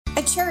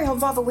Cherry Hill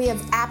Volvo, we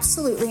have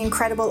absolutely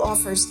incredible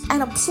offers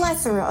and a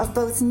plethora of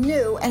both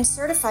new and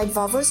certified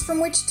Volvos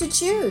from which to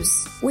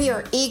choose. We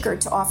are eager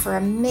to offer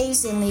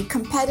amazingly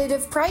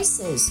competitive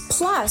prices,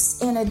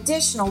 plus an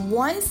additional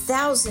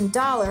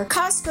 $1,000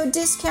 Costco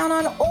discount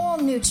on all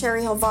new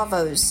Cherry Hill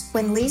Volvos.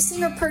 When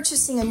leasing or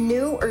purchasing a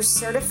new or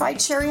certified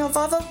Cherry Hill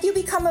Volvo, you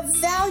become a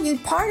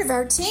valued part of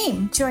our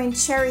team. Join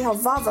Cherry Hill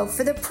Volvo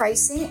for the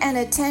pricing and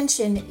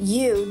attention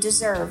you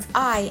deserve.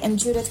 I am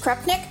Judith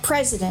Krupnick,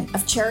 president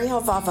of Cherry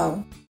Hill Volvo.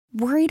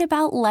 Worried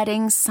about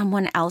letting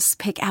someone else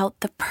pick out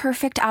the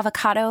perfect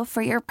avocado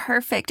for your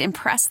perfect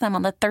impress them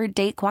on the third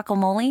date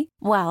guacamole?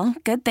 Well,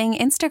 good thing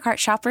Instacart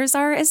shoppers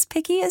are as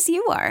picky as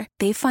you are.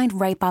 They find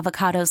ripe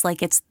avocados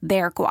like it's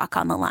their guac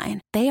on the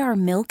line. They are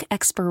milk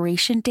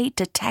expiration date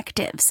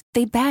detectives.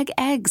 They bag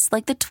eggs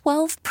like the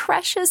 12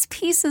 precious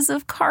pieces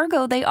of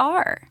cargo they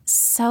are.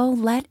 So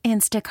let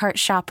Instacart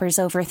shoppers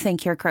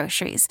overthink your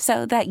groceries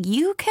so that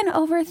you can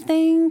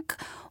overthink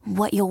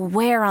what you'll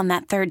wear on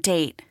that third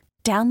date.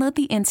 Download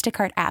the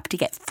Instacart app to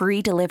get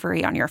free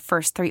delivery on your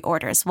first 3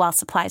 orders while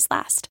supplies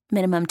last.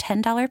 Minimum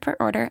 $10 per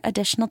order.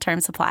 Additional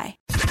terms apply.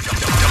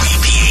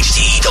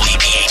 WPHT,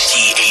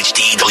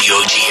 HD,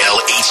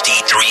 WOGL,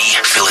 HD3,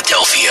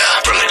 Philadelphia.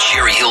 From the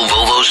Cherry Hill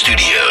Volvo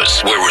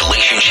Studios, where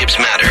relationships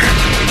matter.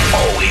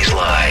 Always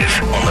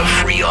live on the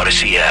free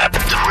Odyssey app.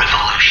 The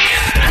revolution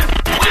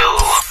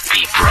will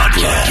be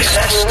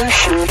broadcast.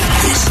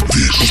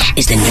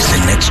 This is the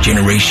next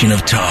generation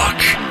of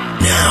talk.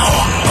 Now,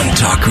 on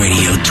Talk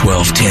Radio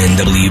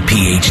 1210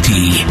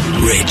 WPHT,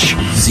 Rich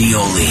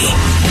Zeoli.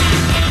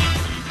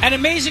 An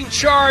amazing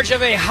charge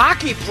of a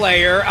hockey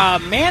player,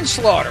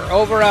 manslaughter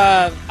over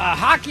a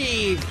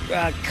hockey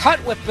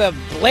cut with the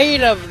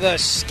blade of the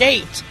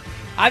skate.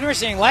 I've never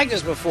seen anything like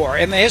this before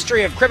in the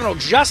history of criminal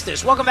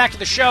justice. Welcome back to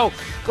the show.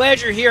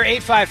 Glad you're here.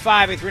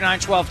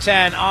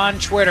 855-839-1210 on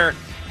Twitter,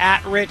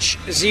 at Rich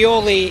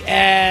Zeoli.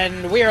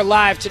 And we are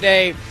live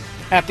today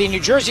at the New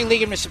Jersey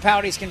League of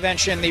Municipalities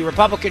Convention, the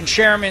Republican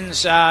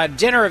Chairman's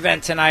dinner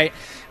event tonight,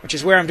 which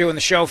is where I'm doing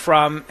the show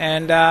from.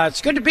 And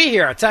it's good to be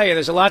here. I'll tell you,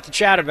 there's a lot to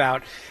chat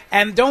about.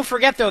 And don't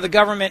forget, though, the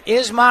government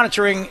is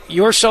monitoring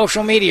your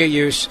social media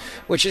use,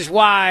 which is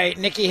why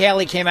Nikki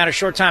Haley came out a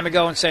short time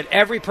ago and said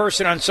every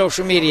person on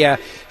social media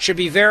should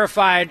be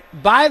verified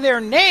by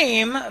their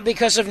name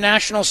because of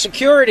national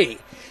security.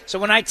 So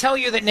when I tell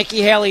you that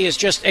Nikki Haley is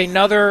just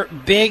another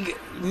big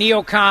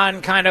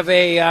neocon kind of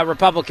a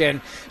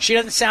Republican, she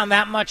doesn't sound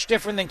that much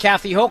different than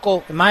Kathy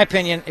Hochul, in my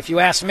opinion, if you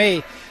ask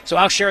me. So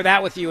I'll share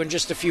that with you in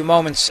just a few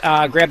moments.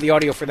 Grab the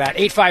audio for that.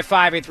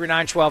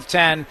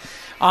 855-839-1210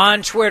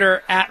 on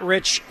Twitter, at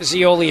Rich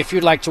Zeoli, if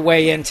you'd like to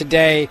weigh in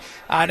today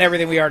on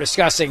everything we are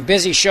discussing.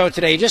 Busy show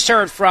today. You just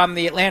heard from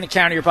the Atlantic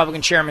County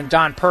Republican Chairman,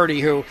 Don Purdy,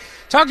 who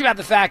talked about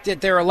the fact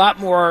that there are a lot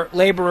more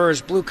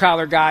laborers,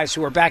 blue-collar guys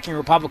who are backing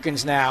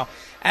Republicans now.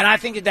 And I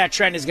think that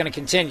trend is going to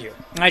continue.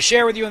 And I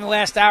shared with you in the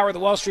last hour the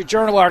Wall Street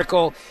Journal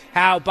article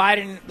how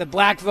Biden, the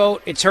black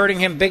vote, it's hurting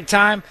him big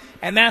time,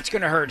 and that's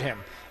going to hurt him.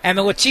 And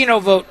the Latino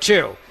vote,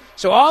 too.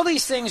 So all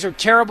these things are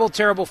terrible,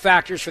 terrible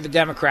factors for the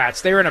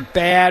Democrats. They're in a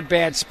bad,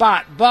 bad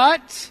spot.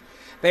 But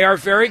they are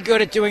very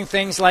good at doing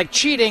things like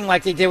cheating,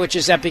 like they did with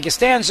Giuseppe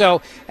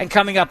Costanzo, and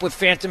coming up with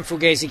phantom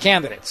Fugazi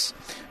candidates.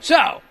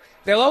 So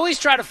they'll always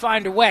try to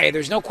find a way.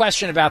 There's no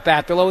question about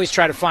that. They'll always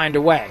try to find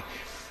a way.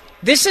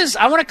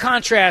 I want to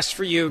contrast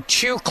for you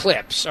 2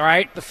 clips, all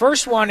right? The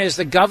first one is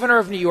the governor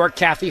of New York,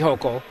 Kathy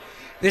Hochul.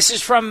 This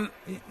is from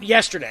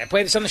yesterday. I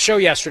played this on the show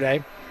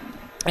yesterday.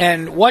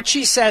 And what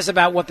she says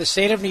about what the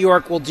state of New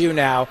York will do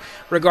now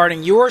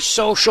regarding your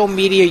social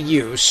media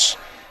use.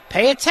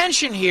 Pay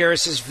attention here.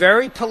 This is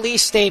very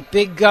police state,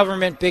 big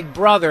government, big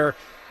brother.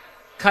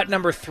 Cut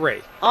number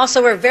 3.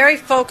 Also, we're very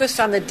focused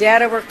on the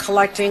data we're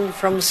collecting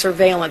from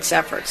surveillance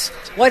efforts.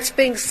 What's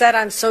being said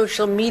on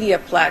social media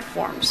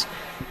platforms.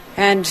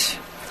 And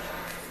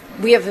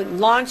we have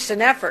launched an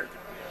effort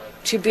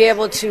to be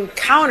able to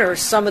counter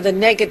some of the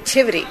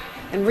negativity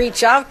and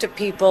reach out to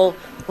people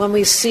when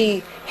we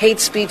see hate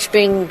speech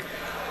being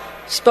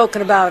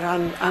spoken about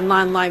on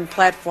online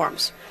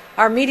platforms.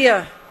 Our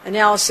media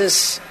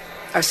analysis,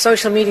 our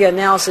social media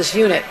analysis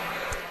unit,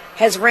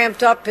 has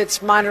ramped up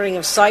its monitoring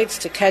of sites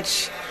to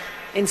catch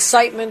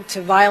incitement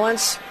to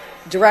violence,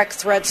 direct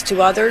threats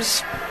to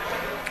others.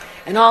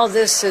 And all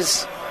this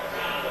is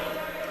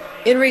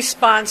in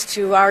response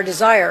to our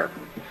desire,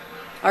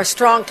 our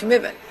strong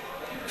commitment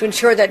to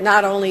ensure that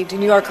not only do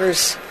New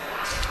Yorkers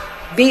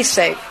be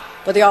safe,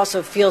 but they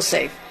also feel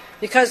safe.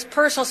 Because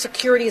personal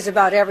security is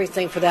about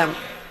everything for them.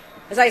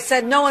 As I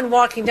said, no one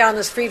walking down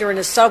the street or in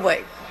a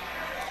subway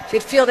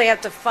should feel they have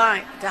to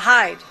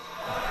hide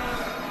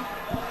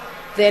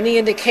any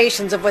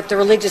indications of what their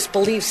religious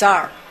beliefs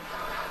are.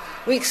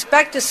 We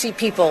expect to see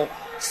people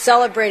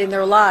celebrating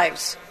their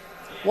lives,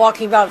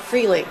 walking about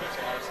freely.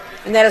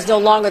 And that is no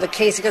longer the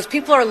case because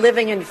people are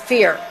living in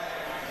fear.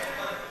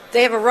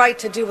 They have a right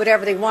to do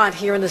whatever they want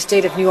here in the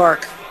state of New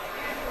York.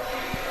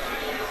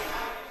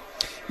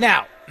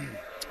 Now,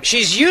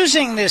 she's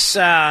using this,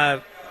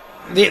 the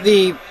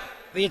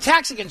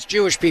attacks against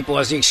Jewish people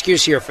as the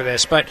excuse here for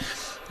this, but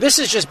This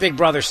is just Big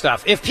Brother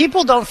stuff. If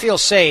people don't feel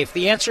safe,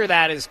 the answer to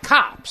that is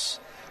cops.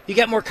 You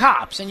get more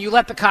cops, and you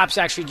let the cops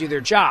actually do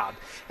their job.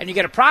 And you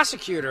get a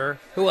prosecutor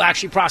who will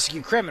actually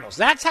prosecute criminals.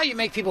 That's how you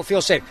make people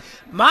feel safe.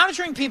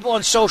 Monitoring people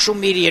on social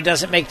media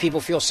doesn't make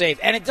people feel safe,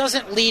 and it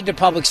doesn't lead to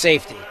public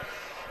safety.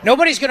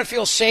 Nobody's going to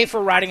feel safer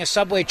riding a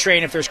subway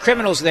train if there's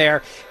criminals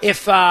there.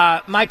 If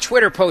my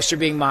Twitter posts are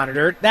being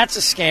monitored, that's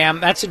a scam.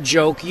 That's a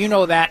joke. You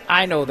know that.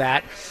 I know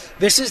that.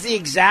 This is the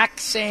exact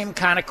same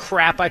kind of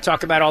crap I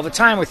talk about all the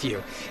time with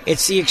you.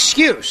 It's the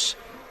excuse.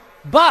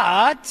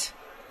 But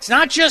it's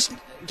not just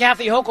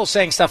Kathy Hochul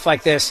saying stuff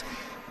like this.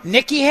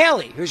 Nikki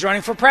Haley, who's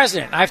running for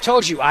president. I've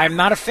told you, I'm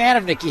not a fan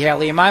of Nikki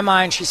Haley. In my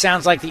mind, she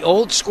sounds like the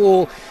old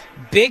school,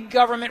 big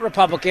government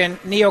Republican,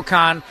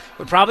 neocon,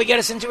 would probably get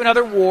us into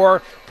another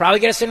war,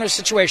 probably get us into a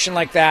situation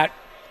like that.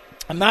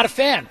 I'm not a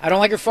fan. I don't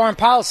like her foreign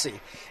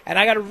policy. And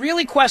I got to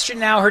really question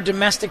now her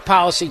domestic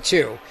policy,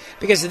 too,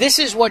 because this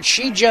is what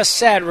she just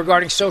said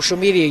regarding social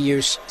media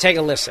use. Take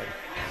a listen.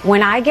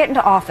 When I get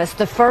into office,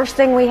 the first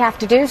thing we have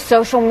to do,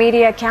 social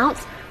media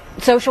accounts,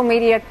 social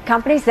media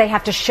companies, they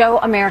have to show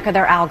America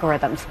their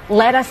algorithms.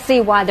 Let us see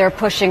why they're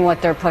pushing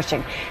what they're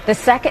pushing. The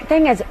second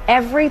thing is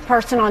every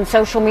person on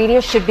social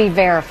media should be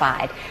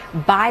verified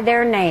by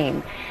their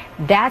name.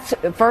 That's,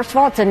 first of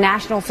all, it's a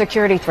national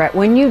security threat.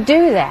 When you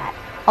do that,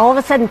 all of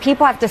a sudden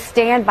people have to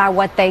stand by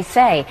what they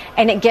say,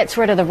 and it gets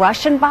rid of the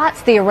Russian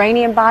bots, the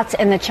Iranian bots,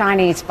 and the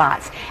Chinese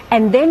bots.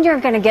 And then you're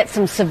going to get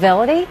some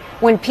civility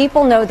when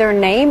people know their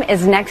name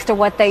is next to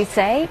what they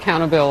say.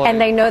 Accountability.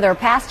 And they know their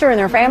pastor and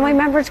their family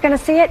member is going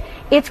to see it.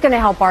 It's going to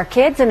help our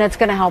kids, and it's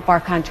going to help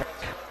our country.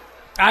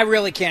 I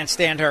really can't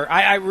stand her.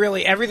 I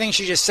really, everything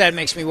she just said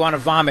makes me want to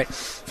vomit.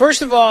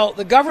 First of all,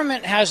 the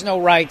government has no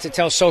right to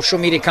tell social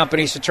media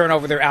companies to turn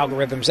over their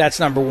algorithms. That's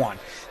number one.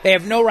 They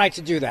have no right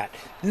to do that.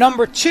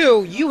 Number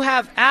two, you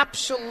have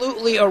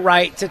absolutely a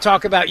right to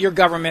talk about your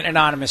government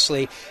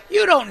anonymously.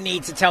 You don't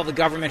need to tell the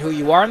government who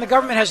you are, and the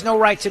government has no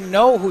right to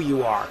know who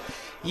you are.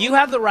 You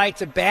have the right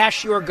to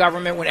bash your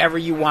government whenever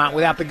you want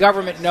without the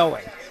government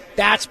knowing.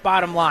 That's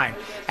bottom line.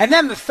 And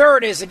then the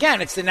third is, again,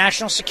 it's the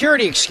national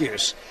security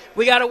excuse.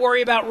 We got to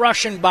worry about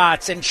Russian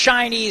bots and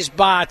Chinese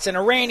bots and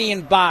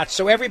Iranian bots,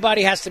 so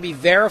everybody has to be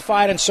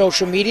verified on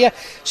social media.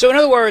 So in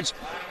other words,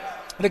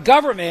 the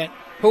government,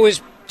 who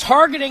is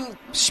targeting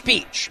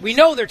speech, we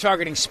know they're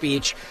targeting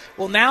speech,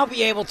 will now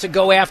be able to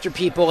go after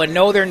people and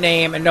know their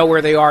name and know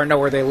where they are and know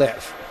where they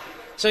live.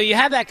 So you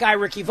have that guy,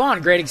 Ricky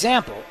Vaughn, great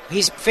example.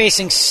 He's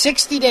facing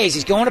 60 days.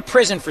 He's going to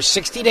prison for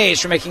 60 days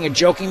for making a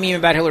joking meme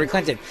about Hillary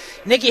Clinton.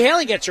 Nikki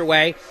Haley gets her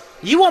way.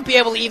 You won't be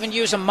able to even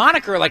use a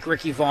moniker like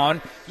Ricky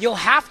Vaughn. You'll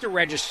have to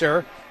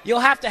register. You'll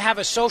have to have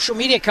a social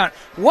media account.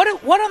 What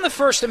on the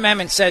First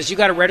Amendment says you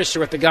got to register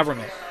with the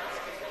government?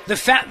 Do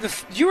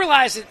you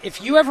realize that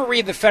if you ever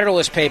read the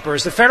Federalist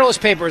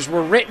Papers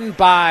were written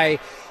by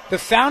the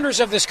founders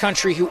of this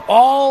country who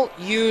all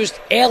used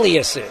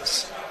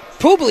aliases.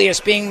 Publius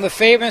being the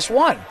famous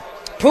one.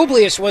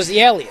 Publius was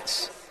the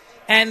alias.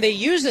 And they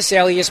used this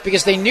alias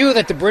because they knew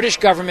that the British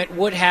government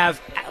would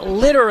have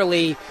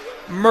literally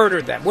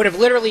murdered them, would have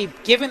literally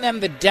given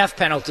them the death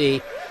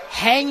penalty,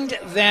 hanged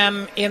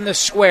them in the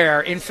square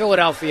in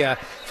Philadelphia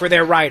for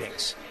their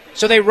writings.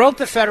 So they wrote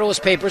the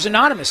Federalist Papers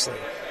anonymously.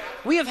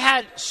 We have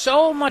had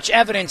so much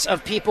evidence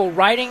of people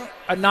writing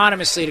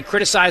anonymously to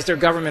criticize their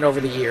government over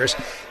the years.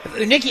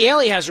 If Nikki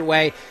Haley has her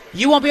way,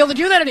 you won't be able to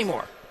do that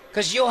anymore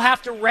because you'll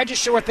have to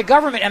register with the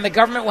government, and the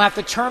government will have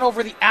to turn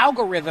over the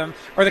algorithm,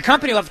 or the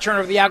company will have to turn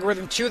over the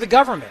algorithm to the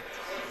government.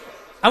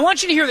 I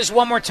want you to hear this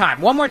one more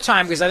time,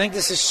 because I think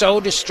this is so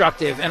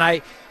destructive, and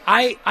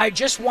I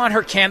just want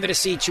her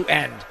candidacy to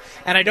end.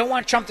 And I don't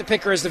want Trump to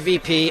pick her as the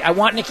VP. I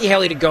want Nikki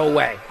Haley to go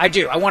away. I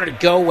do. I want her to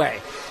go away.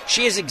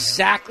 She is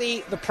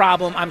exactly the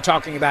problem I'm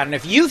talking about. And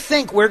if you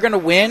think we're going to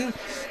win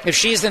if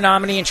she's the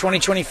nominee in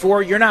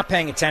 2024, you're not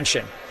paying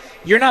attention.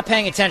 You're not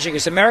paying attention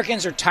because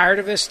Americans are tired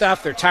of this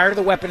stuff. They're tired of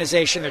the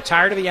weaponization. They're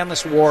tired of the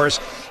endless wars.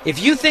 If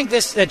you think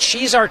that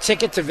she's our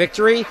ticket to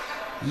victory,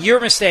 you're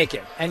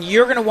mistaken. And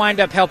you're going to wind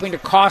up helping to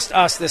cost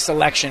us this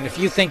election if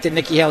you think that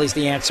Nikki Haley's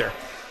the answer.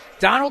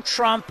 Donald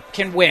Trump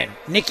can win.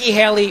 Nikki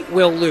Haley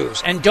will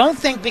lose. And don't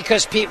think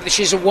because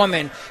she's a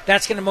woman,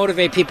 that's going to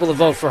motivate people to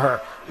vote for her.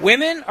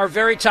 Women are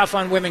very tough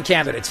on women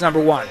candidates,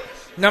 number one.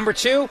 Number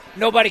two,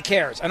 nobody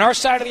cares. On our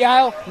side of the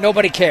aisle,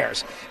 nobody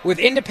cares. With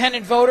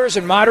independent voters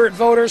and moderate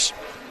voters,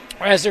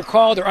 or as they're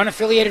called, or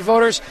unaffiliated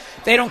voters,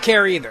 they don't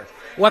care either.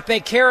 What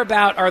they care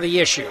about are the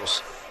issues.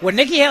 What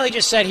Nikki Haley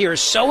just said here is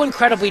so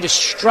incredibly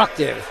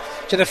destructive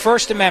to the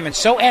First Amendment,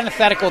 so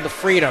antithetical to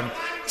freedom.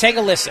 Take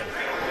a listen.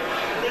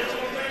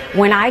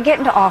 When I get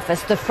into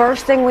office, the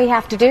first thing we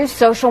have to do,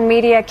 social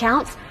media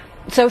accounts,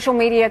 social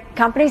media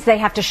companies, they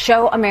have to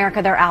show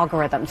America their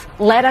algorithms.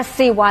 Let us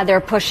see why they're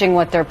pushing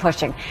what they're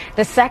pushing.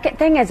 The second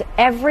thing is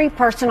every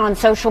person on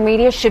social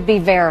media should be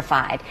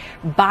verified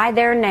by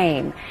their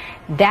name.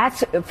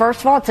 That's,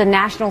 first of all, it's a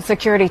national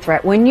security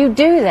threat. When you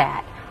do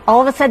that, All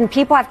of a sudden,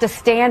 people have to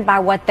stand by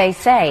what they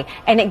say,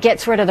 and it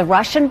gets rid of the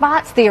Russian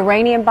bots, the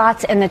Iranian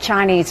bots, and the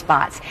Chinese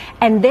bots.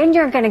 And then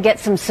you're going to get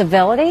some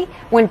civility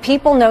when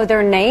people know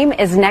their name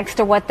is next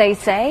to what they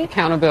say.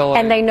 Accountability.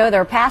 And they know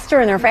their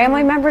pastor and their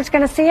family member is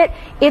going to see it.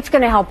 It's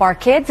going to help our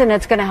kids, and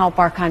it's going to help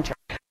our country.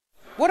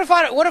 What if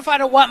I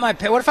don't want my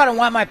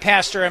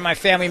pastor and my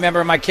family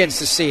member and my kids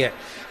to see it?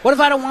 What if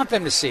I don't want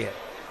them to see it?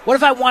 What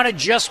if I want to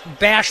just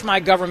bash my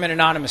government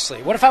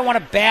anonymously? What if I want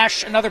to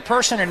bash another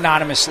person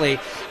anonymously,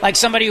 like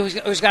somebody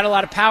who's got a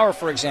lot of power,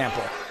 for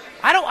example?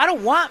 I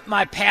don't want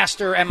my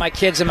pastor and my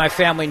kids and my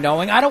family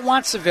knowing. I don't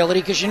want civility,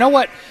 because you know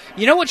what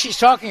she's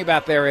talking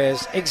about there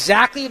is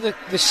exactly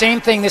the same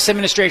thing this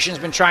administration has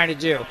been trying to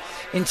do: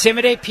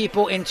 intimidate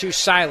people into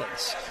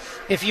silence.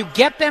 If you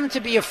get them to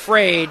be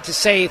afraid to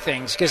say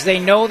things because they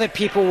know that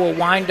people will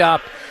wind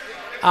up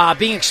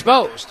being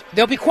exposed,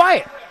 they'll be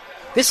quiet.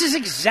 This is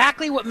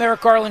exactly what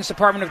Merrick Garland's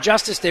Department of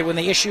Justice did when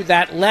they issued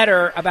that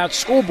letter about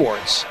school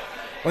boards.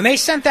 When they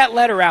sent that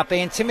letter out, they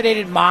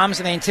intimidated moms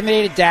and they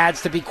intimidated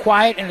dads to be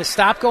quiet and to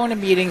stop going to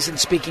meetings and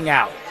speaking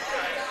out.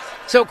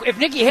 So if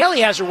Nikki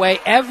Haley has her way,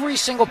 every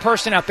single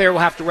person out there will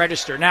have to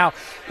register. Now,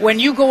 when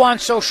you go on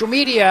social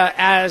media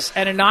as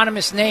an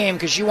anonymous name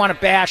because you want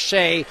to bash,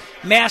 say,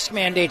 mask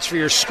mandates for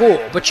your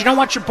school, but you don't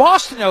want your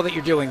boss to know that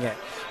you're doing it,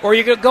 or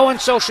you're going to go on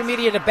social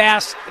media to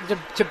bash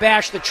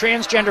the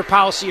transgender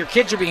policy your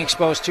kids are being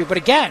exposed to, but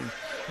again,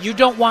 you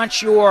don't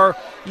want your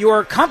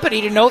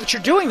company to know that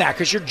you're doing that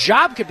because your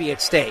job could be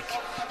at stake.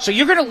 So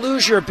you're going to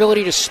lose your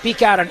ability to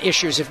speak out on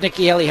issues if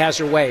Nikki Haley has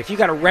her way. If you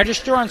got to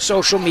register on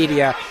social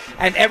media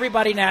and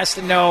everybody has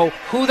to know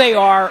who they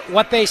are,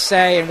 what they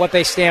say, and what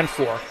they stand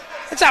for,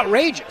 it's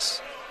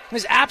outrageous.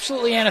 It's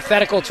absolutely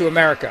antithetical to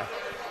America.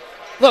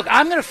 Look,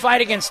 I'm going to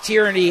fight against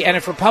tyranny, and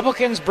if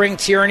Republicans bring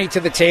tyranny to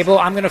the table,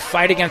 I'm going to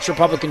fight against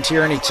Republican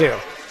tyranny too.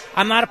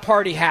 I'm not a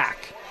party hack.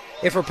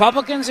 If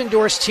Republicans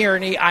endorse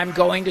tyranny, I'm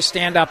going to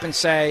stand up and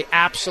say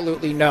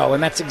absolutely no.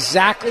 And that's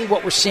exactly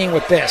what we're seeing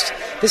with this.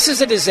 This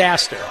is a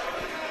disaster.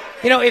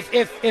 You know,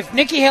 if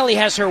Nikki Haley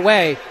has her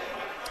way,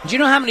 do you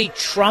know how many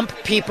Trump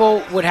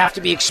people would have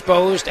to be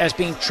exposed as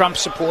being Trump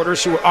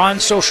supporters who are on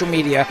social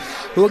media,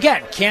 who,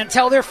 again, can't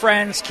tell their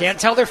friends, can't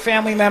tell their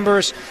family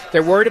members,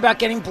 they're worried about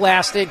getting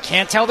blasted,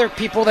 can't tell their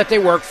people that they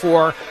work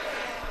for.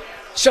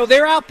 So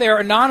they're out there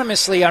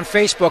anonymously on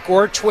Facebook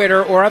or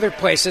Twitter or other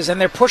places,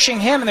 and they're pushing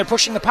him and they're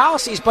pushing the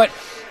policies. But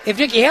if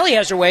Nikki Haley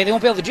has her way, they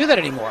won't be able to do that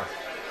anymore.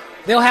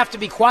 They'll have to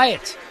be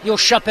quiet. You'll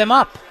shut them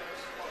up.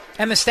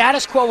 And the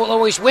status quo will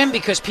always win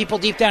because people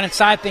deep down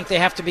inside think they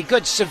have to be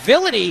good.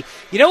 Civility,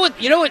 you know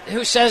what?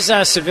 Who says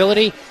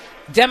civility?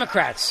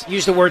 Democrats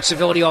use the word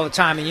civility all the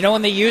time. And you know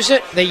when they use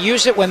it? They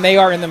use it when they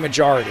are in the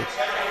majority.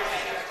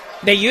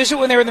 They use it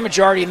when they're in the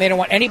majority and they don't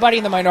want anybody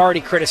in the minority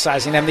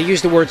criticizing them. They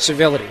use the word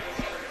civility.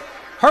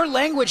 Her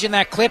language in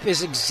that clip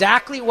is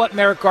exactly what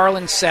Merrick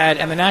Garland said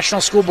and the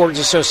National School Boards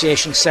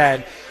Association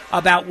said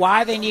about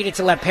why they needed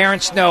to let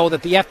parents know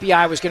that the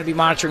FBI was going to be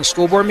monitoring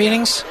school board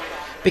meetings,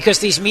 because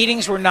these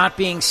meetings were not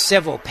being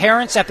civil.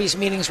 Parents at these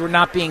meetings were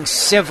not being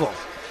civil,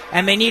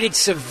 and they needed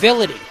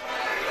civility.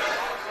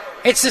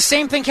 It's the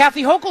same thing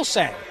Kathy Hochul's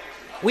saying.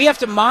 We have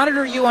to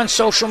monitor you on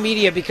social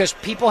media because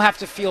people have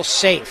to feel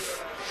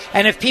safe.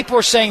 And if people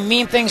are saying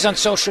mean things on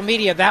social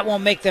media, that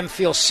won't make them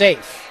feel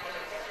safe.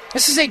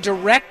 This is a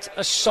direct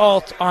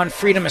assault on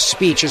freedom of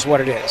speech is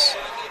what it is.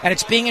 And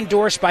it's being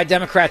endorsed by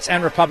Democrats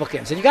and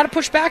Republicans. And you got to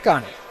push back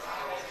on it.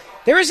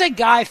 There is a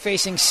guy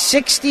facing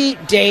 60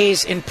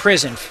 days in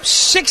prison.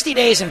 60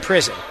 days in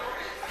prison.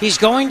 He's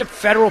going to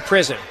federal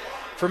prison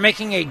for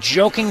making a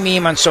joking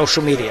meme on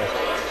social media.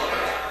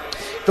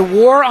 The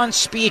war on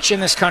speech in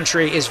this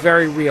country is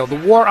very real. The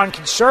war on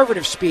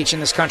conservative speech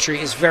in this country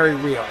is very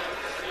real.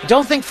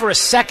 Don't think for a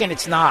second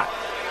it's not.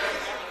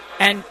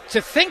 And to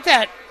think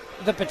that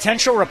the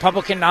potential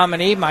Republican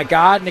nominee, my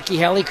God, Nikki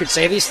Haley, could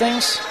say these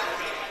things,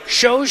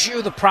 shows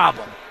you the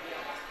problem.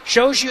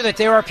 Shows you that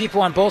there are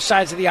people on both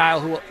sides of the aisle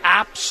who will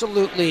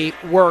absolutely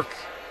work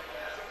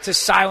to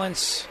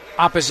silence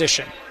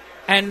opposition.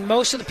 And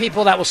most of the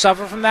people that will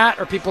suffer from that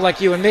are people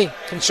like you and me,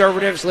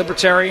 conservatives,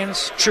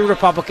 libertarians, true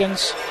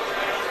Republicans.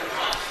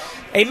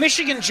 A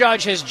Michigan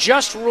judge has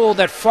just ruled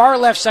that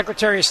far-left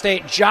Secretary of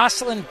State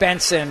Jocelyn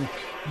Benson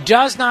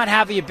does not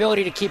have the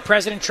ability to keep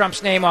President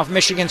Trump's name off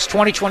Michigan's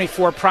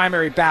 2024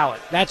 primary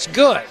ballot. That's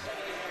good,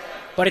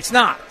 but it's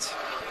not,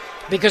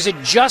 because it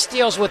just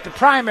deals with the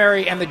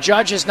primary, and the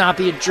judge has not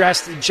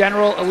addressed the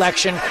general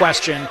election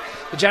question.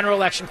 The general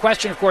election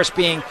question, of course,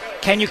 being,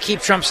 can you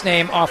keep Trump's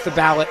name off the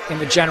ballot in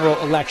the general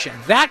election?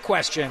 That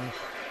question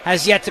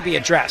has yet to be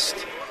addressed.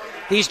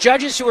 These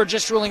judges who are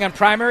just ruling on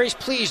primaries,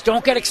 please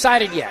don't get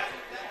excited yet.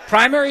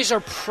 Primaries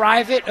are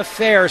private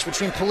affairs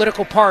between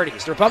political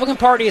parties. The Republican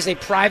Party is a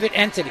private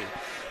entity.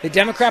 The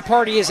Democrat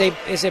Party is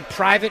a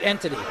private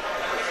entity.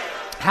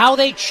 How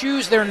they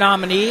choose their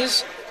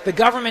nominees, the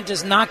government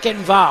does not get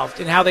involved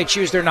in how they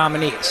choose their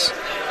nominees.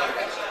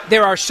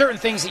 There are certain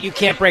things that you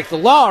can't break the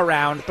law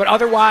around, but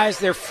otherwise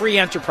they're free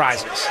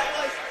enterprises.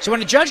 So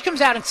when a judge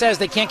comes out and says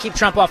they can't keep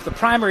Trump off the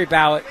primary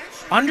ballot,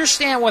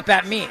 Understand what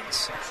that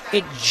means.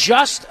 It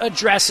just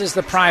addresses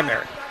the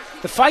primary.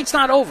 The fight's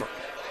not over,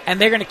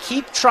 and they're going to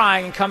keep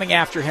trying and coming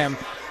after him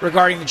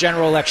regarding the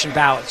general election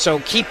ballot. So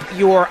keep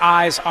your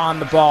eyes on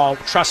the ball.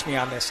 Trust me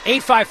on this.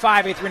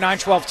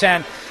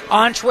 855-839-1210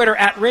 on Twitter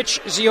at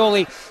Rich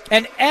Zeoli.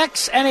 An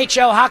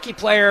ex-NHL hockey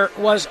player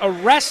was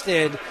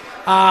arrested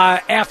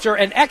after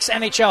an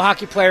ex-NHL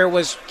hockey player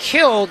was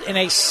killed in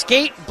a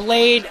skate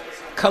blade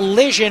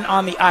collision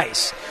on the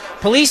ice.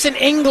 Police in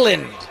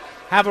England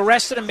have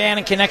arrested a man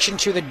in connection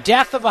to the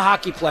death of a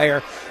hockey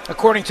player,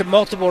 according to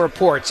multiple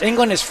reports.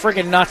 England is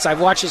friggin' nuts.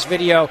 I've watched this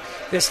video.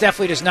 This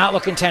definitely does not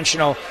look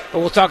intentional, but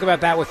we'll talk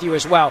about that with you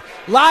as well.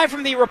 Live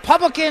from the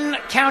Republican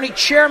County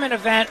Chairman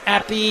event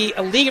at the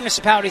League of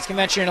Municipalities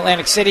Convention in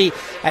Atlantic City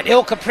at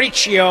Il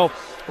Capriccio.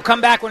 We'll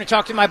come back when we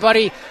talk to my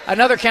buddy,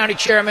 another county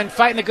chairman,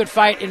 fighting the good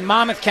fight in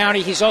Monmouth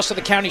County. He's also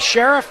the county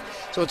sheriff,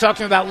 so we'll talk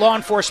to him about law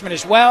enforcement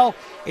as well.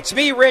 It's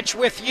me, Rich,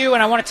 with you,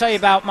 and I want to tell you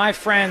about my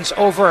friends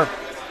over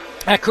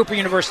at Cooper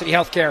University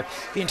Healthcare.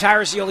 The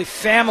entire Zeoli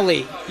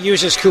family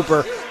uses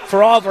Cooper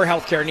for all of our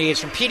healthcare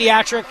needs, from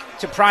pediatric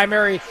to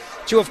primary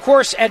to, of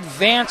course,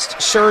 advanced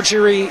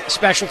surgery,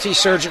 specialty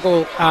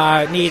surgical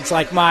needs,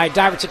 like my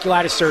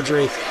diverticulitis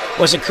surgery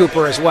was at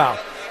Cooper as well.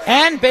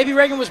 And baby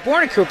Reagan was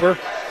born at Cooper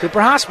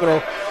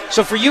Hospital.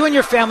 So for you and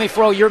your family,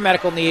 for all your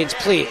medical needs,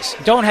 please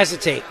don't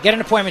hesitate. Get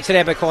an appointment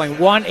today by calling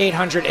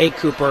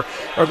 1-800-8-COOPER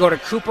or go to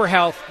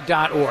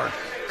cooperhealth.org.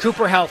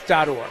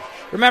 Cooperhealth.org.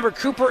 Remember,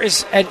 Cooper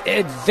is an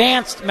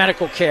advanced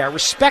medical care,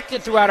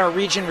 respected throughout our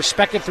region,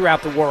 respected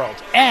throughout the world.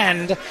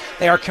 And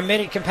they are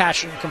committed,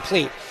 compassionate, and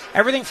complete.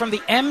 Everything from the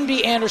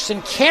MD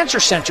Anderson Cancer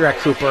Center at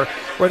Cooper,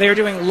 where they are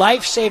doing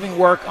life-saving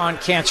work on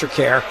cancer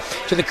care,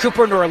 to the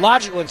Cooper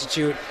Neurological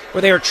Institute,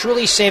 where they are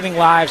truly saving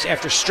lives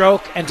after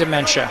stroke and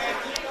dementia.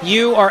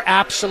 You are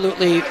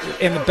absolutely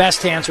in the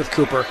best hands with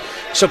Cooper.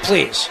 So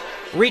please,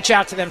 reach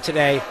out to them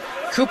today.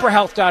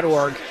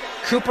 Cooperhealth.org.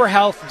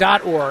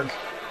 Cooperhealth.org.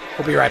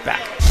 We'll be right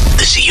back.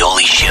 The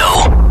Zeoli Show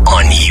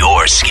on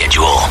your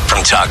schedule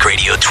from Talk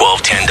Radio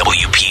 1210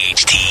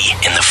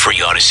 WPHT in the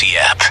free Odyssey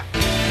app.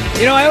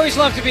 You know, I always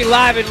love to be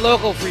live and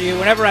local for you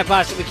whenever I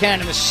possibly can,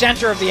 in the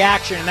center of the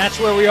action, and that's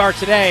where we are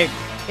today,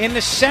 in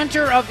the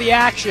center of the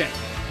action.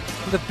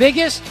 The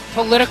biggest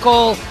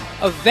political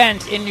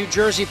event in New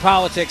Jersey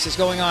politics is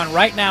going on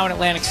right now in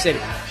Atlantic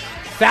City.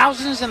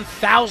 Thousands and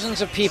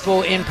thousands of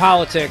people in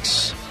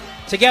politics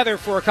together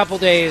for a couple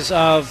days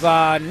of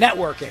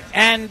networking.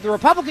 And the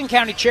Republican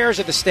county chairs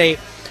of the state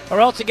are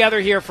all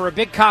together here for a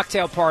big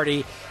cocktail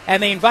party,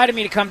 and they invited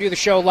me to come do the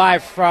show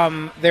live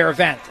from their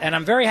event. And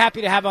I'm very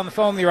happy to have on the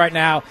phone with me right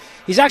now.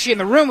 He's actually in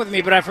the room with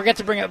me, but I forgot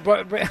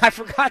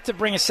to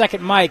bring a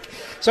second mic,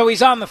 so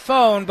he's on the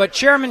phone. But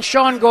Chairman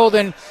Sean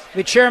Golden,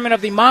 the chairman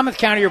of the Monmouth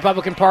County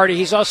Republican Party,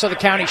 he's also the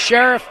county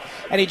sheriff,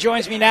 and he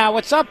joins me now.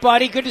 What's up,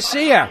 buddy? Good to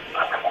see you.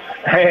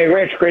 Hey,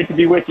 Rich, great to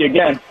be with you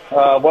again.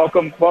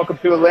 Welcome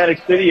to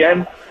Atlantic City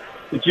and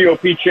the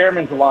GOP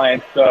Chairman's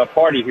Alliance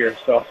party here,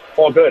 so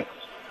all good.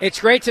 It's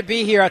great to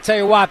be here. I'll tell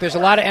you what, there's a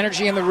lot of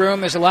energy in the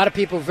room. There's a lot of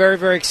people very,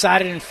 very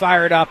excited and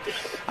fired up.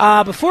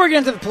 Before we get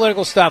into the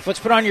political stuff, let's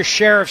put on your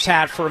sheriff's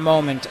hat for a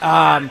moment.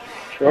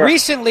 Sure.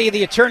 Recently,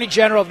 the Attorney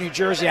General of New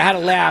Jersey, I had a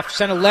laugh,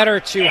 sent a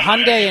letter to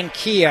Hyundai and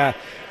Kia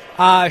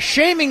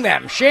shaming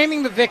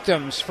the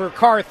victims for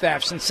car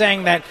thefts, and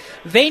saying that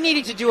they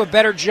needed to do a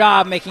better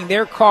job making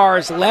their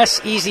cars less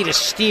easy to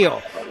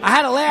steal. I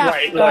had a laugh,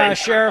 right.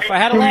 Sheriff. I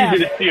had a laugh. Too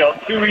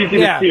easy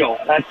to steal.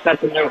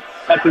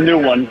 That's a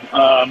new one.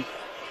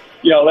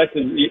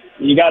 Listen,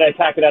 you got to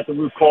attack it at the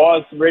root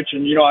cause, Rich.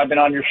 And I've been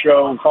on your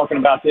show talking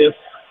about this.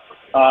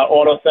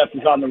 Auto theft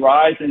is on the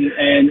rise, and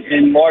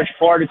in large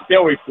part, it's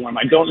bail reform.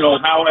 I don't know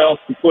how else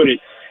to put it.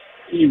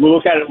 You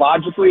look at it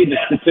logically. The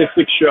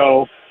statistics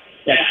show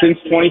that since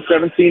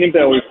 2017 in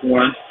bail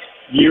reform,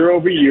 year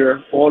over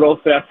year, auto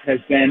theft has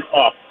been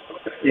up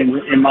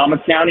in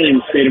Monmouth County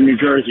and the state of New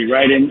Jersey,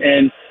 right?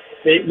 And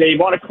they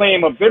want to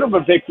claim a bit of a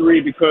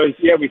victory because,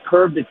 we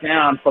curved it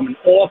down from an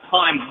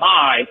all-time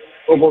high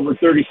of over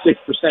 36%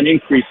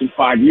 increase in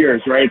 5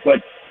 years, right?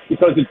 But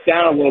because it's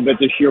down a little bit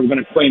this year, we're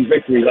going to claim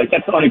victory.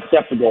 That's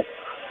unacceptable.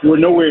 We're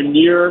nowhere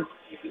near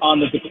on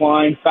the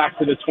decline back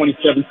to the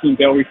 2017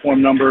 bail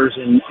reform numbers.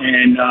 And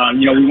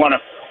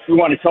we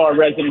want to tell our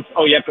residents,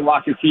 you have to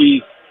lock your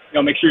keys,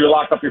 make sure you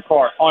lock up your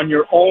car on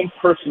your own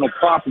personal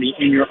property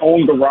in your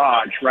own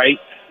garage, right?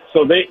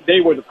 So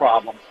they were the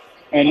problem.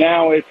 And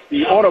now it's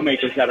the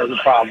automakers that are the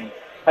problem.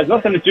 Has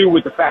nothing to do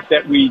with the fact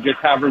that we just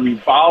have a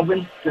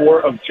revolving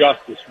door of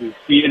justice. We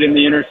see it in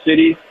the inner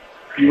cities.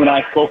 You and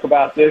I spoke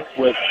about this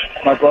with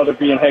my brother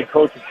being head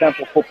coach of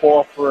Temple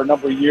football for a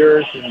number of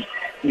years. And,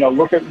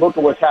 look at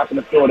what's happened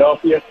in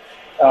Philadelphia.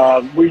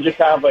 We just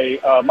have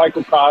a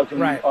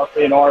microcosm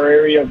in our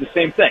area of the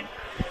same thing.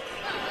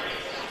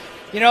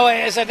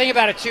 As I think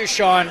about it too,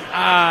 Sean,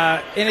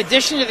 in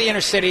addition to the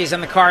inner cities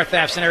and the car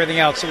thefts and everything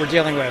else that we're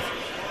dealing with,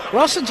 we're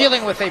also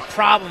dealing with a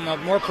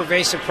more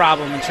pervasive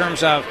problem in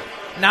terms of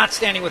not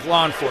standing with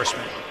law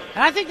enforcement.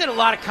 And I think that a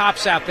lot of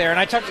cops out there, and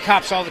I talk to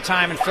cops all the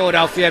time in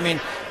Philadelphia. I mean,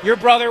 Your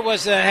brother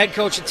was the head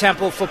coach at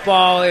Temple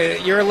football.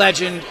 You're a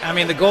legend. I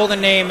mean, the Golden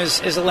name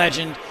is a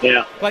legend.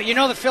 Yeah. But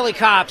the Philly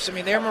Cops, I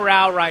mean, their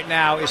morale right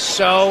now is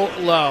so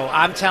low.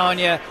 I'm telling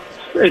you.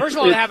 First of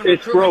all, they're having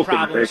recruitment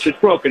problems. Rich. It's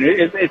broken.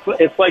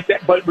 It's like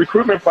that. But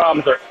recruitment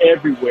problems are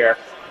everywhere.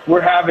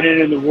 We're having it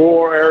in the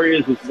rural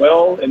areas as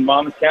well in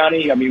Monmouth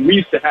County. I mean, we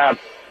used to have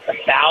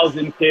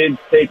 1,000 kids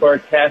take our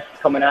test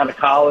coming out of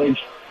college.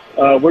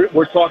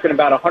 We're talking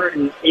about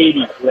 180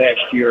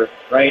 last year,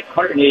 right?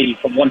 180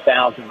 from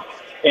 1,000.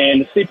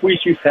 And the state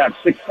police used to have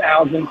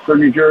 6,000 for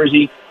New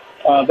Jersey.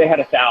 They had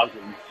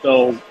 1,000.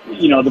 So,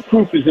 the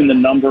proof is in the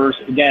numbers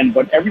again,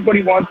 but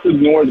everybody wants to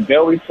ignore the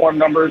bail reform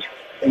numbers.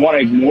 They want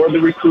to ignore the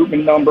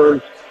recruitment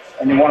numbers,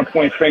 and they want to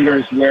point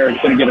fingers where it's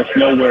going to get us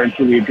nowhere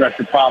until we address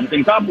the problems.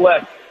 And God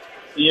bless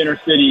the inner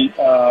city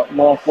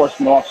law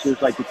enforcement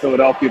officers like the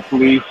Philadelphia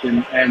Police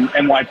and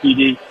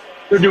NYPD.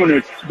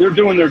 They're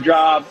doing their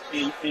job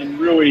in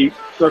really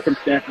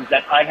circumstances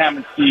that I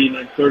haven't seen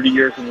in 30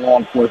 years in law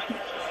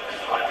enforcement.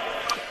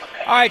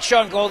 All right,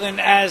 Sean Golden,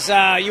 as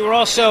you were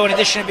also, in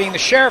addition to being the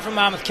sheriff of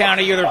Monmouth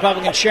County, you're the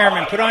Republican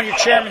chairman. Put on your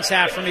chairman's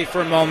hat for me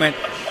for a moment.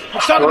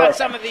 Let's talk about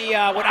some of the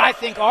what I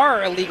think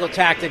are illegal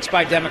tactics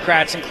by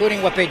Democrats,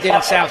 including what they did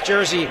in South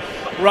Jersey,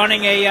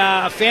 running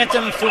a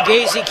phantom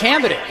Fugazi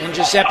candidate in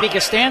Giuseppe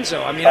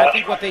Costanzo. I mean, I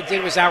think what they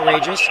did was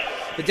outrageous.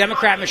 The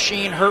Democrat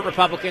machine hurt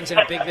Republicans in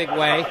a big, big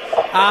way.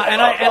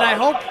 And I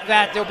hope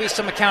that there'll be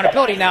some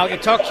accountability. Now, you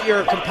talk to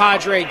your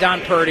compadre,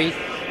 Don Purdy.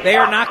 They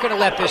are not going to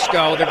let this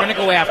go. They're going to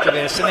go after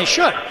this, and they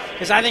should,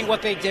 because I think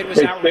what they did was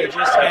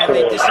outrageous, and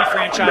they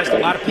disenfranchised a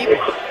lot of people.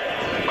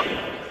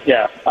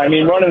 Yeah, I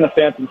mean, running the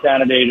phantom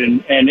candidate,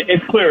 and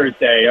it's clear as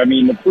day. I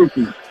mean, the proof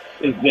is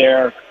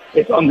there.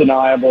 It's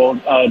undeniable.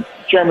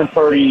 Chairman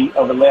Purdy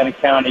of Atlantic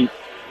County,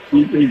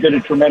 he did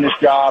a tremendous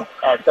job.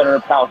 Senator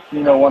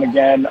Palestino won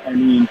again. I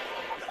mean,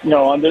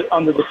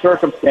 under the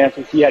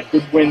circumstances, he had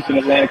good wins in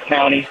Atlantic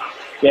County.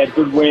 He had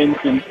good wins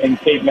in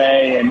Cape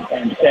May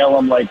and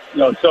Salem.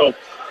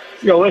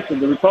 Listen,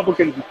 the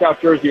Republicans in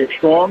South Jersey are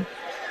strong,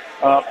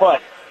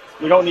 but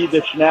we don't need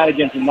the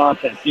shenanigans and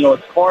nonsense.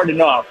 It's hard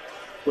enough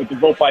with the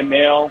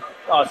vote-by-mail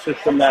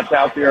system that's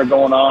out there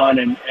going on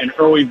and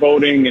early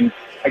voting, and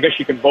I guess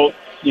you can vote,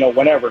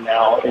 whenever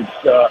now.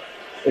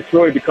 It's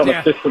really become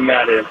a system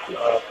that is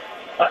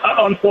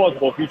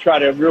unplausible if you try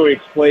to really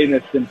explain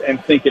this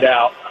and think it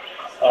out.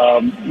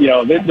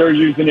 They're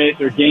using it,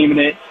 they're gaming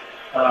it.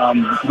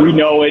 We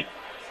know it.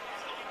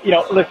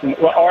 Listen,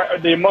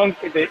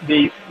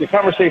 the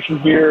conversation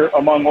here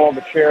among all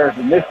the chairs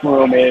in this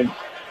room is,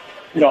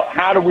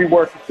 how do we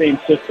work the same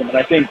system? And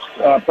I think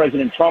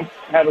President Trump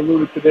had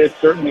alluded to this.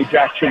 Certainly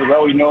Jack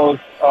Ciattarelli knows,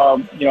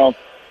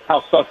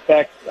 how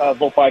suspect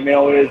vote by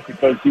mail is,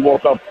 because he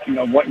woke up, he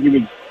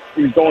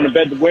was going to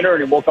bed the winner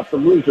and he woke up the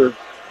loser.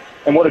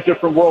 And what a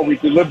different world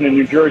we'd be living in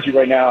New Jersey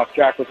right now if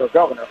Jack was our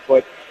governor.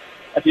 But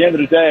at the end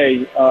of the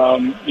day,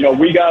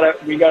 we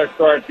gotta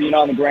start being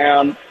on the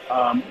ground.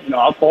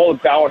 I'll call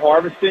it ballot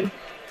harvesting.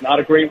 Not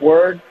a great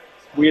word.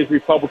 We as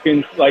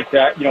Republicans like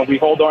that. We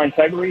hold our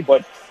integrity,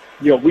 but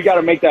we got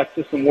to make that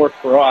system work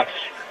for us.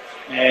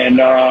 And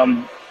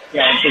because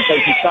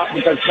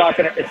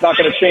it's not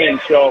gonna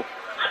change. So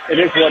it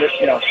is what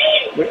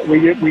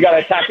it. We got to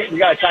attack it. We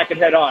got to attack it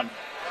head on.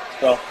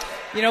 So.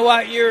 You know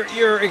what?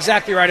 You're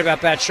exactly right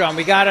about that, Sean.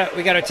 We gotta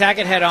attack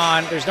it head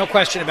on. There's no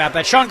question about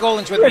that. Sean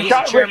Golding's with me. He's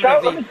the chairman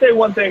of the... Let me say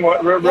one thing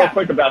real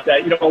quick about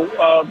that.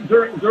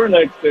 During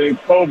the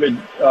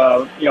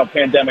COVID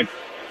pandemic,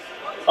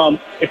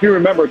 if you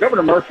remember,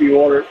 Governor Murphy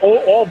ordered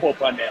all vote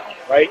by mail,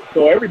 right?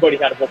 So everybody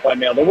had a vote by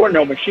mail. There were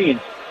no machines,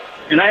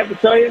 and I have to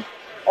tell you,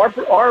 our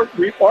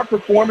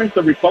performance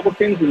of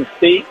Republicans in the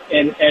state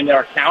and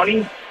our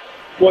county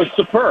was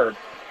superb.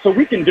 So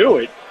we can do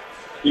it.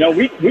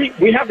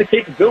 We have the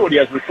capability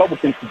as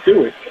Republicans to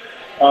do it.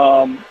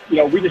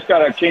 We just got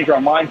to change our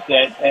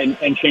mindset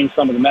and change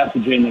some of the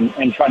messaging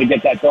and try to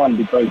get that done,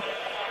 because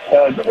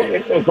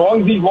as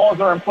long as these laws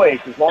are in place,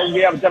 as long as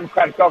we have a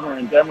Democratic government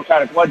and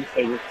Democratic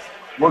legislators,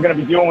 we're going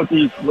to be dealing with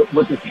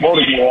this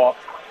voting law.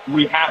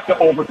 We have to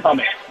overcome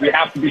it. We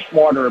have to be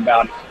smarter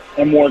about it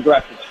and more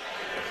aggressive.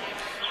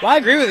 Well, I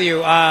agree with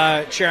you,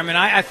 Chairman.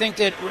 I think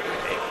that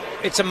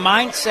it's a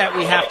mindset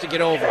we have to get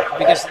over,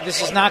 because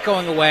this is not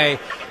going away.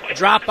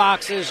 Drop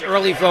boxes,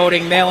 early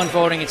voting, mail-in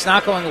voting, it's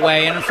not going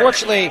away. And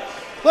unfortunately,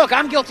 look,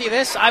 I'm guilty of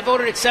this. I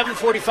voted at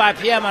 7:45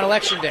 p.m. on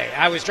Election Day.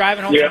 I was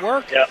driving home from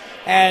work,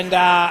 and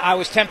I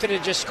was tempted to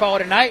just call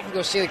it a night and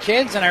go see the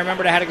kids, and I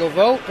remembered I had to go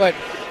vote. But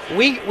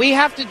we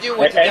have to do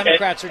what the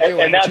Democrats are doing,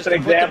 and that's an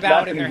example.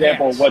 That's an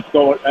example of what's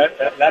going.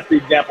 That's the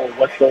example of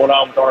what's going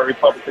on with our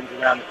Republicans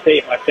around the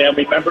state. My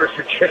family members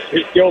are just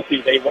as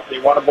guilty. They want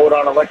to vote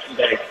on Election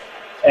Day,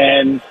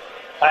 and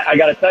I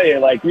got to tell you,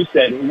 like you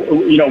said,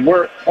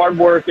 we're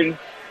hardworking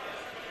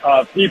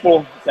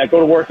people that go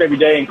to work every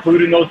day,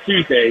 including those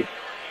Tuesdays,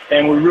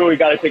 and we really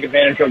got to take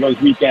advantage of those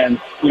weekends.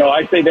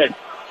 I say that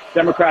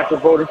Democrats are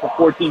voting for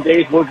 14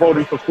 days. We're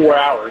voting for 4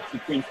 hours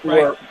between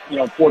 4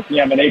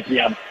 p.m. and 8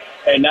 p.m.,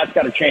 and that's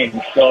got to change.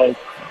 So,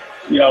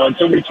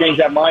 until we change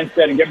that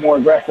mindset and get more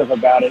aggressive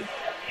about it,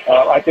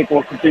 I think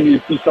we'll continue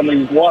to see some of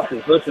these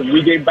losses. Listen,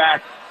 we gave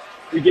back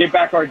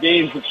our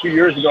games a few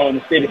years ago in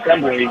the state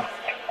assembly,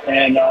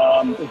 and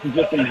this is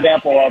just an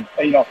example of,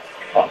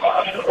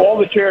 all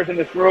the chairs in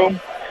this room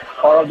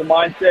are of the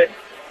mindset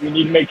we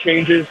need to make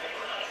changes.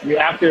 We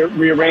have to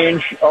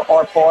rearrange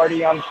our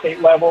party on the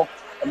state level,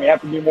 and we have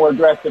to be more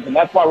aggressive, and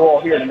that's why we're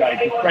all here tonight,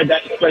 to spread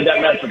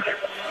that message.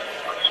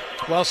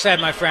 Well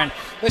said, my friend.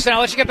 Listen, I'll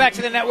let you get back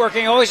to the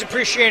networking. Always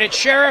appreciate it.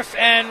 Sheriff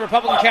and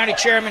Republican County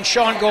Chairman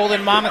Sean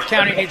Golden, Monmouth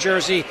County, New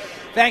Jersey.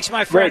 Thanks,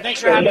 my friend. Rick,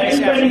 thanks for having me this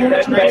afternoon.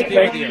 It's great to be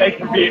with you. Thanks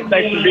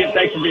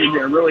for being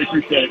here. Really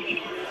appreciate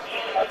it.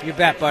 You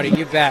bet, buddy.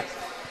 You bet.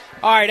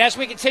 All right, as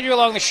we continue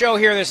along the show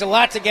here, there's a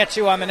lot to get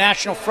to on the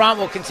national front.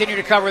 We'll continue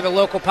to cover the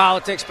local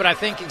politics, but I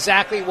think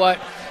exactly what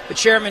the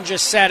chairman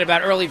just said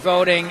about early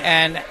voting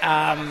and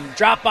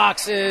drop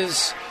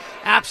boxes,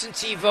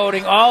 absentee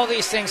voting, all of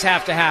these things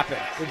have to happen.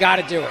 We got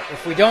to do it.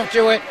 If we don't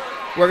do it,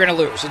 we're going to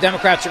lose. The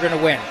Democrats are going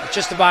to win. It's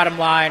just the bottom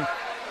line.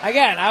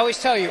 Again, I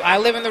always tell you, I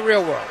live in the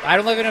real world. I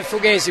don't live in a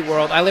fugazi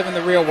world. I live in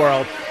the real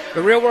world.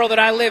 The real world that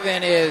I live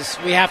in is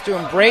we have to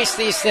embrace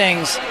these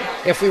things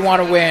if we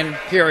want to win,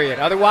 period.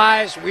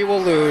 Otherwise, we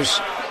will lose,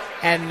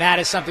 and that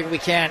is something we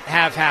can't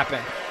have happen.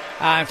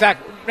 In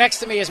fact, next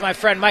to me is my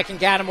friend Mike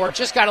Ganamore.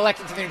 Just got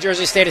elected to the New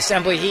Jersey State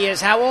Assembly. He is,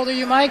 how old are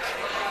you, Mike?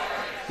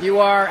 You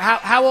are,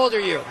 how old are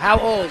you? How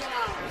old?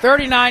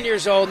 39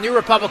 years old, new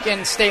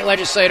Republican state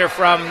legislator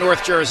from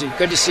North Jersey.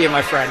 Good to see you,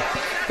 my friend.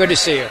 Good to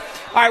see you.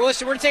 All right, well,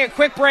 listen, we're going to take a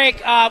quick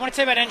break. I want to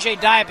tell you about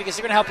NJ Diet because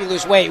they're going to help you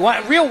lose weight. You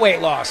want real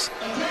weight loss,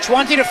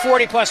 20 to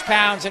 40-plus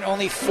pounds in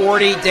only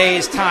 40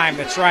 days' time.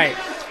 That's right,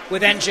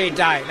 with NJ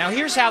Diet. Now,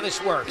 here's how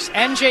this works.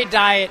 NJ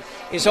Diet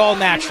is all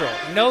natural.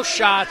 No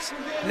shots,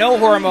 no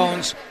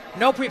hormones,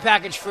 no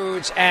prepackaged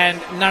foods, and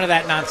none of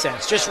that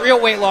nonsense. Just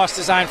real weight loss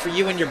designed for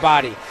you and your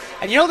body.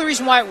 And you know the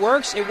reason why it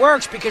works? It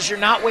works because you're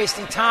not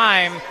wasting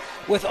time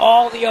with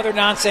all the other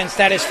nonsense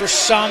that is for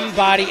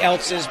somebody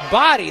else's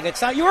body.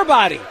 That's not your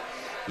body.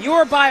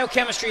 Your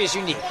biochemistry is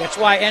unique. That's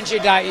why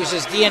NJ Diet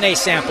uses DNA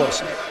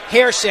samples,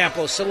 hair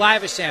samples,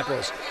 saliva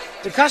samples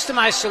to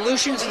customize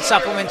solutions and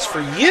supplements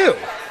for you.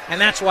 And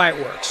that's why it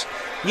works.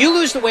 You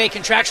lose the weight,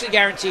 contractually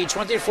guaranteed,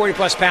 20 to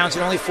 40-plus pounds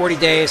in only 40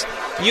 days.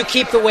 You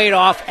keep the weight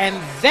off, and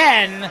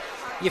then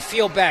you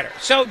feel better.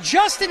 So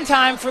just in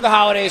time for the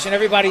holidays when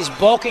everybody's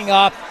bulking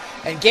up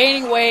and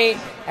gaining weight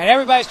and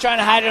everybody's trying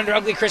to hide it under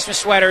ugly Christmas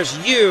sweaters,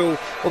 you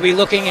will be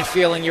looking and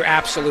feeling your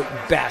absolute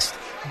best.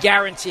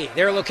 Guaranteed.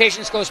 There are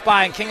locations close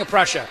by in King of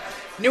Prussia,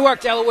 Newark,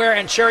 Delaware,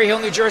 and Cherry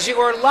Hill, New Jersey,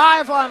 or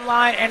live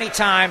online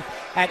anytime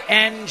at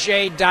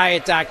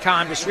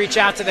njdiet.com. Just reach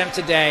out to them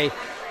today,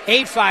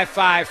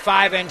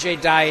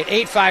 855-5NJ-DIET,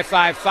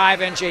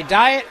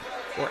 855-5NJ-DIET,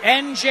 or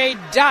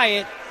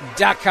njdiet.com.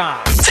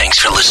 Thanks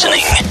for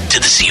listening to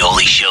the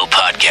Scioli Show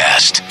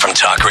podcast from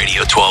Talk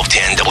Radio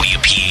 1210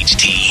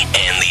 WPHT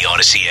and the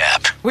Odyssey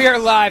app. We are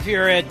live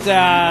here at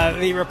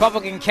the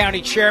Republican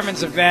County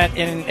Chairman's event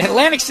in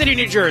Atlantic City,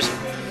 New Jersey.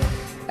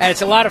 And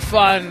it's a lot of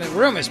fun. The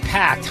room is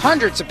packed.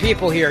 Hundreds of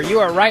people here. You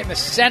are right in the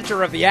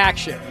center of the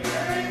action.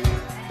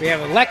 We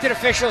have elected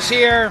officials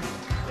here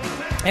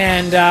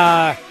and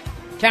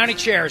county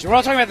chairs. We're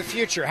all talking about the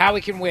future, how we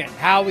can win.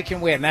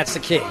 That's the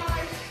key.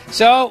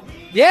 So,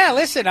 yeah,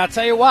 listen, I'll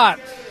tell you what.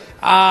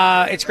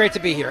 It's great to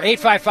be here.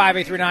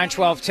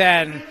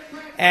 855-839-1210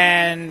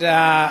 and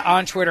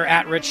on Twitter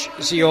at Rich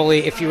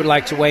Scioli if you would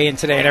like to weigh in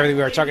today and everything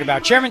we were talking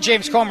about. Chairman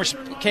James Comer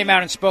came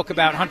out and spoke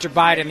about Hunter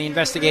Biden, the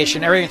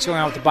investigation, everything that's going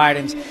on with the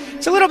Bidens.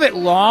 It's a little bit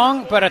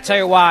long, but I'll tell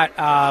you what,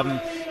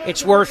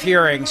 it's worth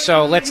hearing.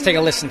 So let's take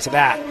a listen to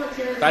that.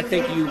 I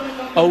think you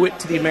owe it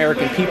to the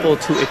American people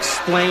to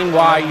explain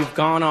why you've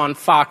gone on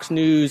Fox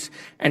News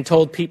and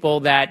told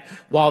people that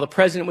while the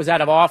president was out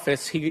of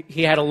office,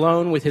 he had a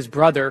loan with his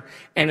brother,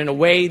 and in a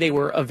way they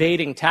were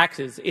evading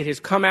taxes. It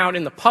has come out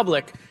in the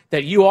public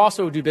that you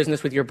also do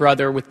business with your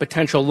brother with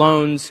potential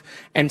loans.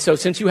 And so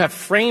since you have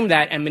framed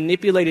that and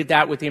manipulated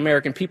that with the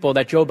American people,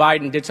 that Joe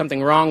Biden did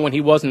something wrong when he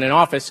wasn't in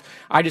office,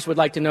 I just would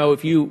like to know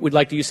if you would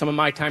like to use some of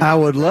my time. I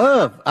would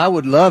love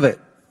it.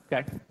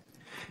 Okay.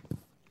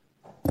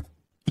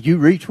 You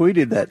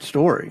retweeted that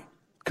story.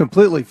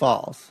 Completely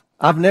false.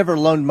 I've never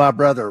loaned my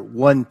brother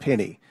one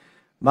penny.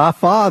 My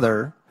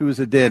father, who was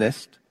a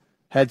dentist,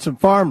 had some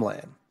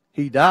farmland.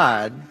 He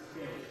died,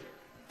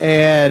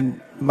 and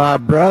my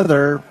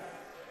brother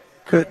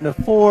couldn't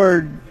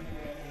afford.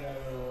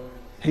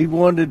 He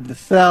wanted to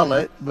sell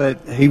it,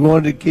 but he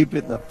wanted to keep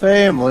it in the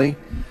family,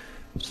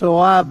 so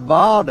I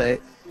bought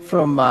it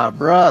from my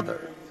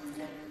brother.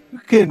 You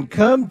can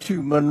come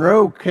to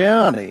Monroe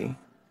County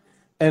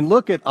and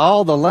look at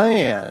all the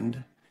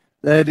land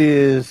that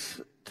is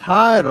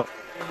titled.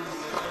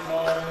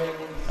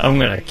 I'm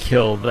going to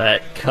kill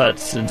that cut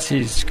since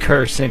he's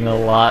cursing a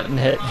lot in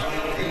it.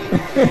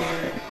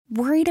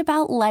 Worried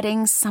about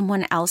letting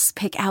someone else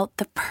pick out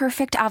the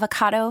perfect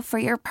avocado for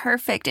your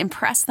perfect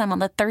impress them on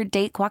the third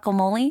date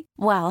guacamole?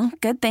 Well,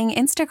 good thing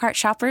Instacart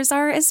shoppers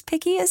are as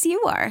picky as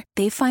you are.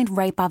 They find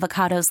ripe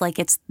avocados like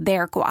it's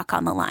their guac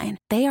on the line.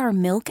 They are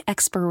milk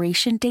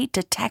expiration date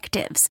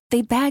detectives.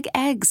 They bag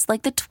eggs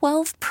like the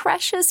 12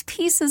 precious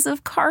pieces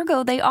of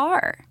cargo they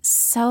are.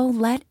 So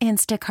let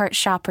Instacart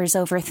shoppers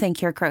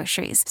overthink your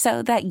groceries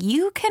so that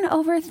you can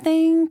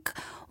overthink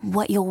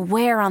what you'll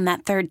wear on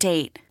that third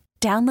date.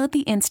 Download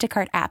the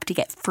Instacart app to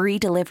get free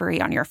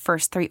delivery on your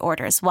first 3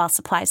 orders while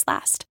supplies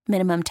last.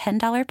 Minimum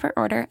 $10 per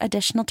order.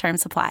 Additional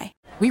terms apply.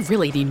 We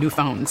really need new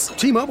phones.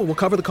 T-Mobile will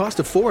cover the cost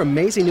of 4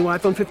 amazing new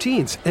iPhone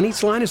 15s, and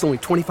each line is only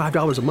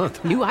 $25 a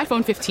month. New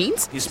iPhone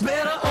 15s? It's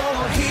better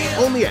over here.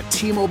 Only at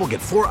T-Mobile, get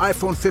 4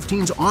 iPhone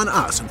 15s on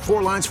us and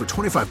 4 lines for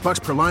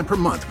 $25 per line per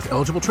month with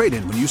eligible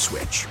trade-in when you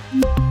switch.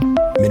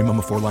 Minimum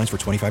of 4 lines for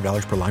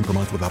 $25 per line per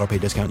month with autopay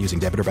discount using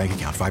debit or bank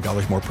account.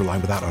 $5 more per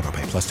line without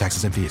autopay, plus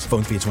taxes and fees.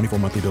 Phone fee at 24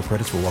 monthly bill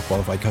credits for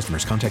well-qualified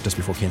customers. Contact us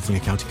before canceling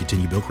account to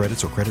continue bill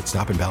credits or credit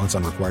stop and balance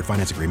on required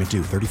finance agreement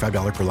due.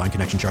 $35 per line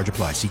connection charge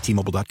applies. See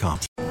T-Mobile.com.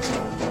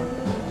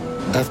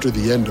 After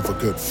the end of a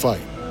good fight,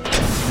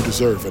 you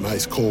deserve an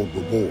ice-cold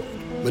reward.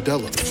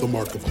 Modelo is the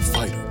mark of a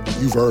fighter.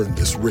 You've earned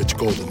this rich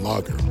golden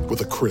lager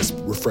with a crisp,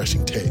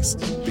 refreshing taste.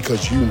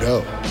 Because you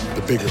know,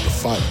 the bigger the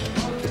fight,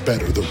 the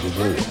better the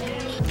reward.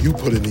 You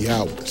put in the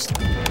hours,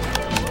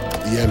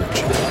 the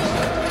energy,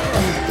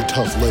 the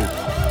tough labor.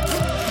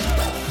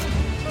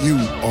 You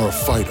are a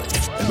fighter,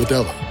 and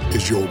Modelo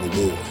is your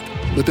reward.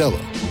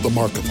 Modelo, the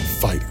mark of a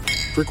fighter.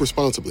 Drink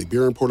responsibly.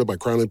 Beer imported by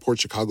Crown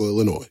Imports, Chicago,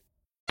 Illinois.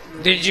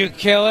 Did you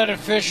kill it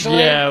officially?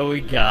 Yeah, we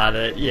got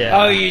it.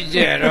 Yeah. Oh, you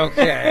did?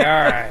 Okay,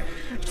 all right.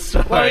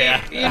 Sorry.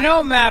 Well, you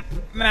know, Matt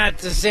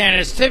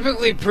DeSantis,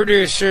 typically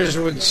producers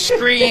would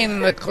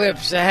screen the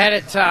clips ahead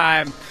of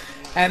time,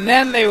 and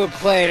then they would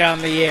play it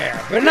on the air.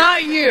 But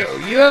not you.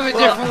 You have a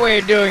different way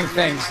of doing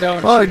things, don't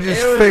you? Well, I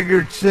just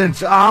figured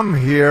since I'm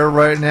here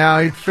right now,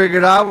 he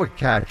figured I would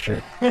catch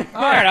it. All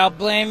right, I'll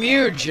blame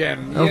you,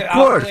 Jim. Of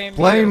course,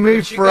 blame me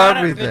for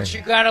everything. But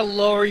you got to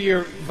lower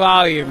your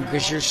volume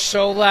because you're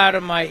so loud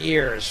in my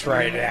ears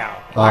right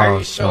now. Why are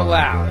you so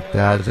loud?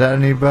 Is that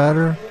any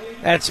better?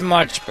 That's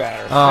much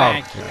better.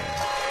 Thank you.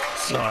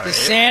 Sorry.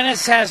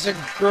 DeSantis has a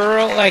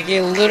girl, like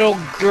a little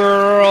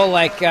girl,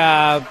 like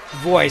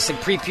voice,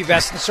 like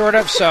prepubescent sort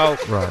of. So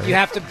you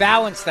have to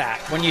balance that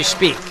when you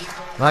speak.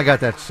 I got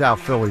that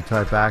South Philly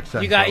type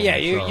accent. You got,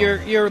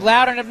 you're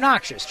loud and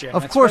obnoxious, Jim.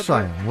 Of course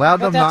I am.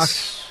 Loud and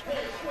obnoxious.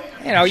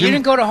 You know, you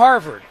didn't go to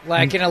Harvard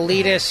like an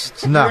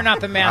elitist. No, you're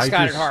not the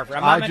mascot at Harvard.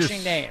 I'm not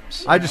mentioning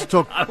names. I just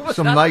took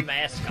some night.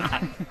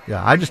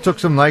 Yeah, I just took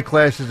some night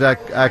classes at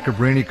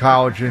Cabrini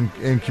College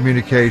in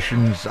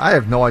communications. I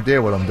have no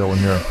idea what I'm doing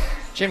here.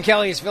 Jim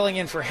Kelly is filling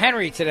in for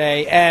Henry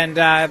today, and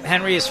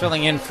Henry is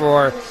filling in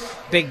for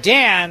Big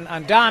Dan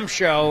on Dom's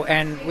show,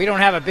 and we don't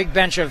have a big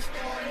bench of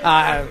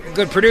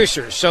good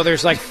producers, so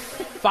there's like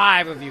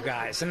 5 of you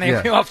guys, and they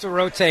all have to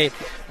rotate.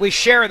 We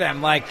share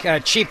them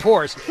like cheap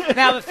horse.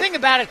 Now, the thing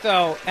about it,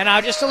 though, and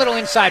just a little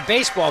inside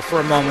baseball for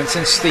a moment,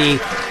 since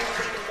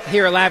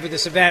here live at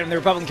this event and the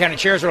Republican County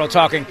chairs are all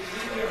talking,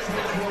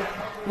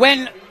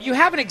 when you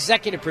have an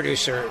executive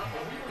producer,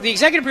 the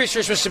executive producer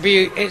is supposed to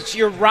be, it's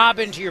your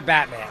Robin to your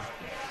Batman.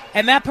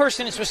 And that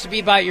person is supposed to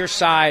be by your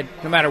side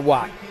no matter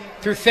what,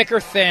 through thick or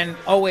thin,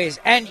 always,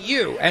 and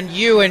you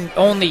and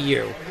only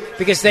you,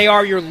 because they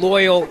are your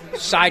loyal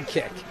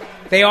sidekick.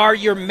 They are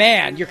your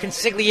man, your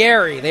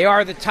consigliere. They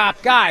are the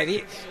top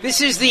guy.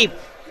 This is the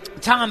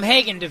Tom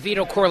Hagen to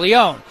Vito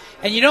Corleone.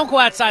 And you don't go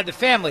outside the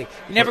family.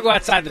 You never go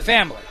outside the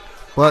family.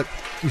 But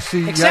you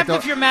see, except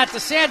if you're Matt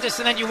DeSantis,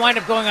 and then you wind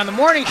up going on the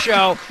morning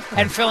show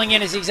and filling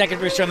in as the executive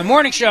producer on the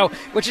morning show,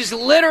 which is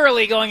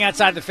literally going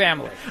outside the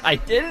family. I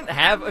didn't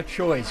have a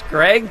choice.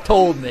 Greg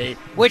told me.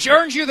 Which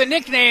earns you the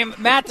nickname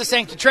Matt the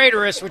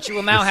Sanctitratorus, which you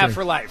will now have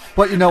for life.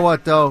 But you know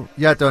what, though?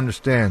 You have to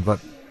understand. But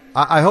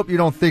I hope you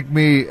don't think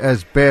me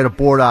as bad a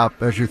board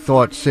op as you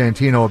thought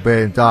Santino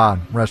obeyed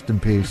Don. Rest in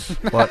peace.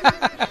 But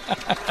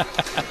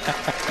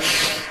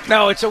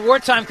no, it's a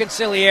wartime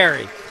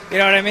consigliere. You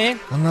know what I mean?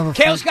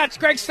 Kale's got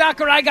Greg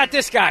Stocker, I got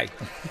this guy.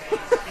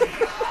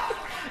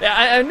 Yeah,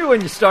 I knew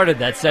when you started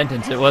that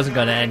sentence it wasn't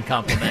going to end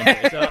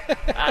complimentary, so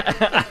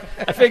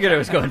I figured it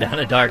was going down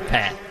a dark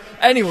path.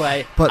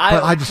 Anyway, but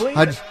I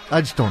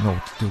just don't know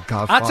what to do,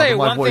 Godfather. I'll tell you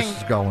my voice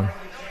is going.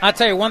 I'll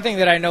tell you one thing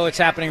that I know it's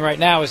happening right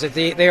now is that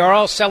they are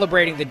all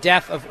celebrating the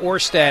death of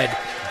Ørsted,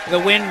 the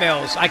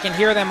windmills. I can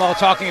hear them all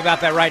talking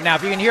about that right now.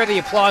 If you can hear the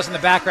applause in the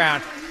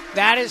background,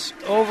 that is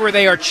over.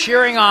 They are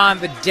cheering on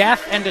the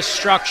death and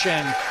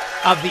destruction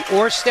of the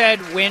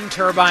Ørsted wind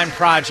turbine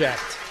project.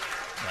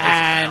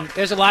 And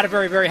there's a lot of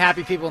very, very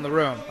happy people in the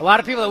room. A lot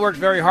of people that worked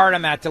very hard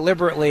on that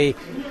deliberately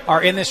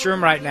are in this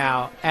room right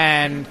now.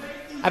 And,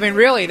 I mean,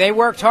 really, they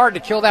worked hard to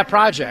kill that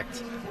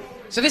project.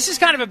 So this is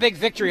kind of a big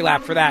victory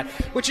lap for that,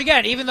 which,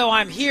 again, even though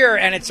I'm here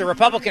and it's a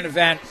Republican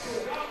event,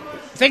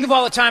 think of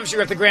all the times you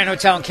were at the Grand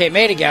Hotel in Cape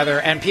May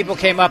together and people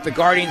came up, the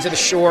Guardians of the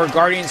Shore,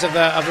 Guardians of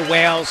the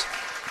Whales,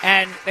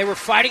 and they were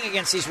fighting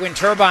against these wind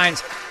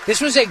turbines.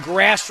 This was a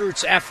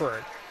grassroots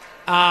effort.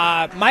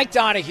 Mike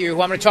Donahue,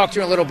 who I'm going to talk to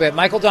in a little bit.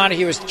 Michael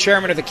Donahue is the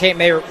chairman of the Cape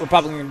May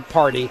Republican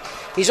Party.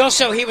 He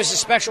was a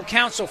special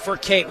counsel for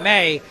Cape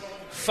May,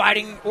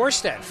 fighting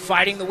Ørsted,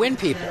 fighting the wind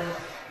people.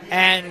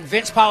 And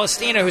Vince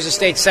Palestina, who's a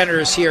state senator,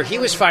 is here. He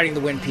was fighting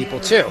the wind people,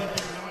 too.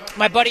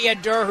 My buddy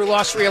Ed Durr, who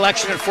lost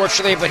re-election,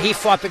 unfortunately, but he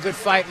fought the good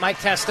fight. Mike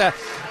Testa,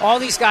 all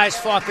these guys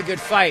fought the good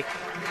fight.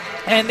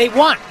 And they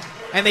won.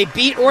 And they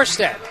beat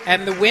Ørsted.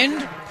 And the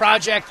wind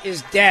project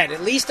is dead.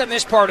 At least on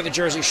this part of the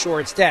Jersey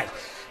Shore, it's dead.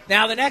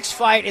 Now, the next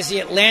fight is the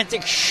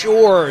Atlantic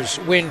Shores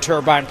wind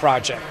turbine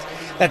project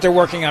that they're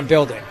working on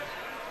building.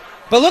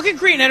 But look at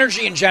green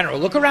energy in general.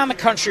 Look around the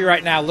country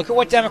right now. Look at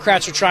what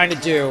Democrats are trying to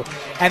do.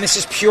 And this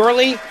is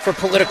purely for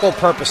political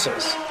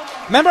purposes.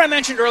 Remember I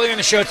mentioned earlier in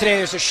the show today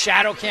there's a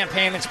shadow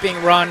campaign that's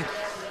being run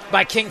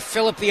by King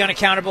Philip the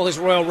Unaccountable, his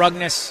royal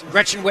rugness,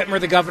 Gretchen Whitmer,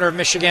 the governor of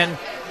Michigan,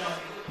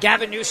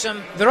 Gavin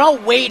Newsom. They're all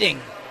waiting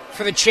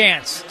for the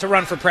chance to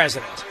run for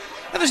president.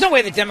 Now, there's no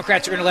way the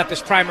Democrats are going to let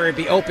this primary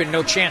be open,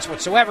 no chance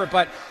whatsoever.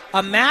 But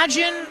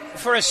imagine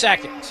for a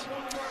second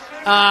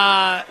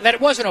that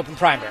it was an open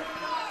primary.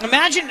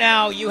 Imagine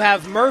now you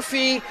have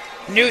Murphy,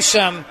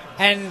 Newsom,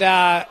 and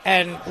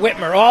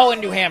Whitmer all in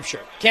New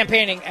Hampshire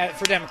campaigning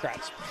for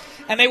Democrats.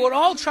 And they would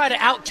all try to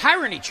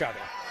out-tyrant each other.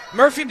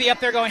 Murphy would be up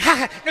there going, ha,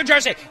 ha, New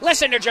Jersey,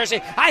 listen, New Jersey,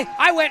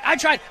 I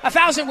tried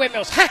 1,000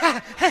 windmills, ha,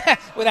 ha,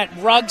 ha, with that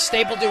rug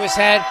stapled to his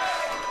head.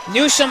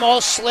 Newsom all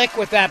slick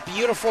with that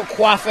beautiful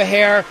coif of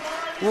hair.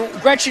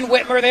 Gretchen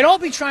Whitmer, they'd all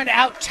be trying to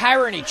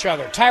out-tyrant each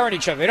other.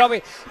 They'd all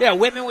be,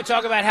 Whitman would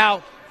talk about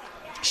how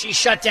she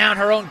shut down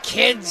her own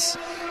kids.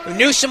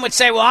 Newsom would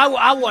say, well,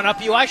 I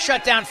one-up you. I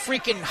shut down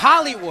freaking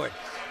Hollywood.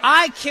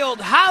 I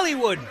killed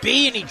Hollywood,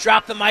 B, and he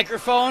dropped the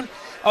microphone.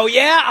 Oh,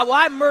 yeah? Well,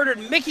 I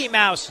murdered Mickey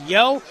Mouse,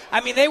 yo.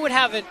 I mean, they would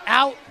have an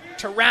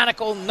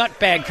out-tyrannical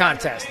nutbag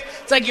contest.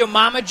 It's like Yo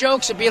Mama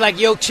jokes. It'd be like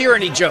Yo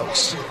Tyranny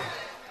jokes.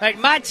 Like,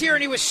 my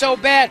tyranny was so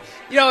bad.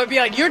 It'd be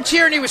like, your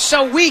tyranny was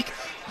so weak.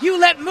 You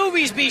let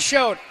movies be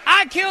shown.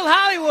 I killed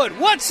Hollywood.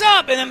 What's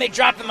up? And then they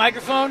drop the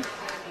microphone.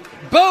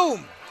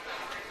 Boom.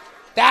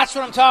 That's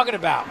what I'm talking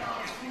about.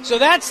 So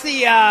that's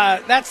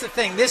the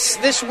thing.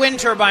 This wind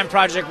turbine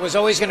project was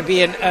always going to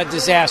be a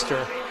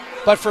disaster.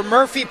 But for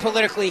Murphy,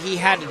 politically, he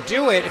had to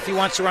do it if he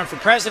wants to run for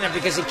president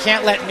because he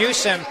can't let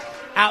Newsom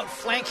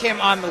outflank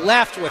him on the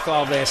left with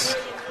all this.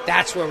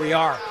 That's where we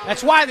are.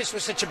 That's why this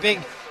was such a big,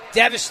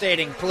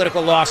 devastating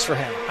political loss for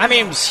him. I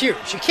mean, it was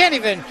huge. You can't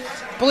even...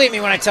 Believe me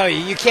when I tell you,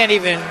 you can't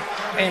even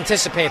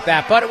anticipate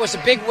that. But it was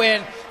a big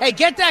win. Hey,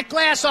 get that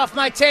glass off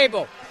my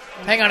table.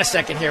 Hang on a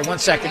second here. 1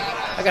 second.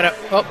 I got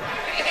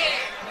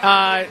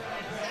to...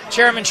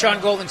 Chairman Sean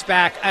Golden's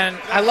back. And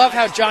I love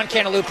how John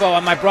Cantalupo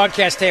on my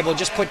broadcast table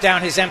just put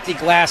down his empty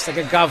glass like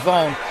a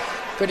gavone.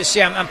 Good to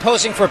see him. I'm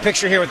posing for a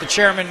picture here with the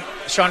chairman,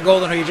 Sean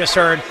Golden, who you just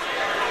heard.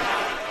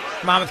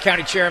 Monmouth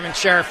County Chairman,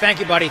 Sheriff.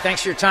 Thank you, buddy.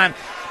 Thanks for your time.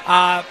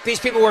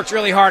 These people worked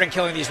really hard in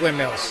killing these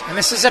windmills. And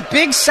this is a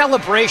big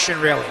celebration,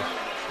 really.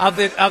 Of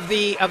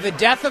the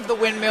death of the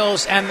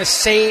windmills and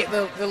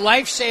the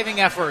life-saving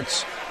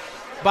efforts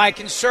by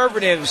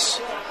conservatives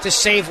to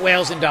save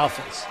whales and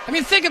dolphins. I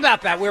mean, think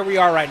about that, where we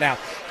are right now.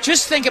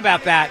 Just think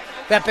about that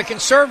the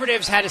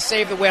conservatives had to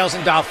save the whales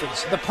and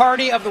dolphins. The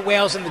party of the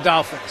whales and the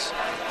dolphins.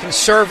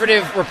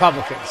 Conservative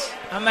Republicans.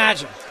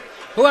 Imagine.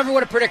 Whoever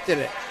would have predicted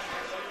it.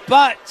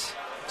 But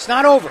it's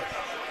not over.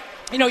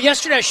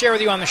 Yesterday I shared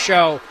with you on the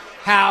show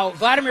how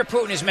Vladimir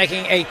Putin is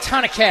making a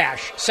ton of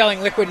cash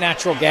selling liquid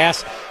natural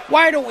gas.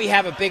 Why don't we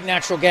have a big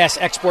natural gas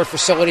export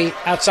facility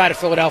outside of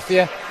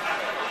Philadelphia?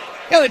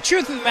 The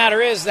truth of the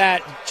matter is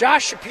that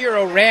Josh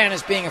Shapiro ran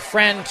as being a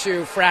friend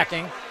to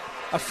fracking,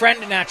 a friend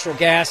to natural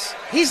gas.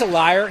 He's a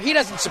liar. He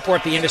doesn't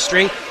support the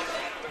industry.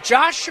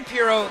 Josh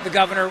Shapiro, the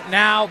governor,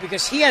 now,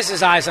 because he has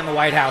his eyes on the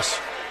White House,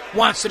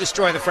 wants to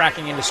destroy the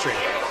fracking industry.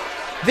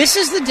 This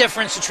is the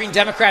difference between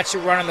Democrats who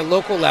run on the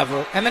local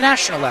level and the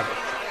national level.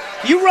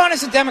 You run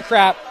as a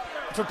Democrat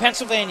for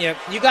Pennsylvania,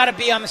 you got to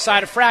be on the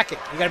side of fracking.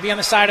 You got to be on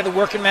the side of the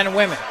working men and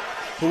women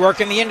who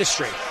work in the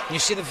industry. And you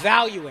see the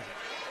value in it.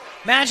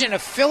 Imagine a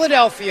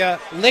Philadelphia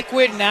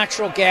liquid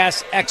natural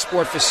gas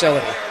export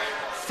facility.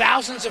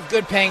 Thousands of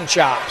good-paying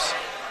jobs.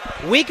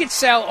 We could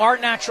sell our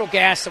natural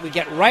gas that we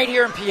get right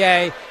here in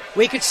PA.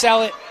 We could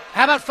sell it,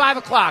 how about 5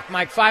 o'clock,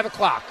 Mike? 5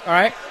 o'clock, all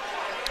right?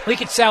 We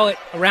could sell it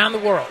around the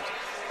world.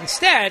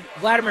 Instead,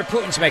 Vladimir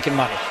Putin's making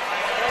money.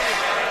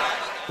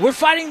 We're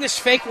fighting this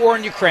fake war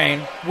in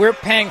Ukraine. We're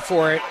paying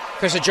for it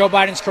because of Joe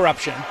Biden's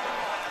corruption.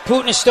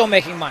 Putin is still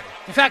making money.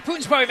 In fact,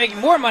 Putin's probably making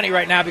more money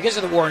right now because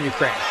of the war in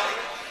Ukraine.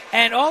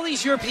 And all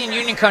these European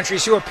Union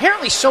countries who are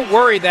apparently so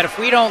worried that if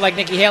we don't, like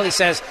Nikki Haley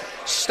says,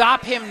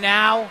 stop him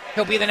now,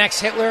 he'll be the next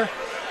Hitler.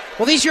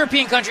 Well, these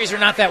European countries are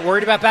not that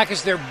worried about that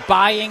because they're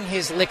buying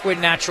his liquid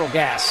natural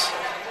gas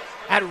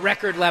at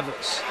record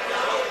levels.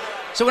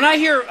 So when I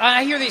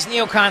hear these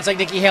neocons like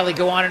Nikki Haley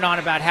go on and on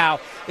about how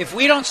if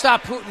we don't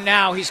stop Putin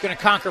now, he's going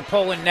to conquer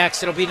Poland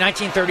next. It'll be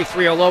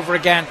 1933 all over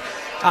again.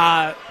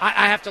 I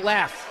have to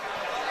laugh.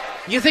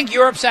 You think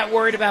Europe's that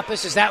worried about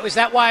this? Is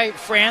that why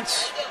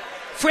France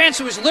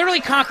was literally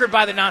conquered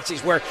by the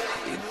Nazis, where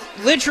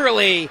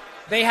literally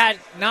they had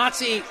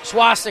Nazi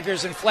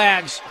swastikas and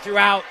flags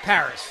throughout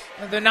Paris.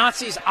 The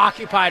Nazis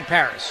occupied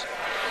Paris.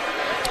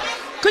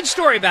 Good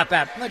story about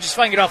that. I'll just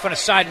find it off on a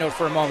side note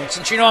for a moment.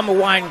 Since you know I'm a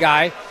wine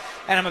guy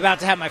and I'm about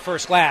to have my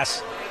first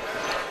glass,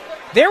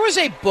 there was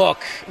a book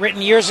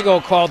written years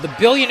ago called The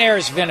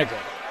Billionaire's Vinegar.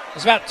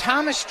 It's about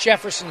Thomas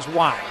Jefferson's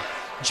wine.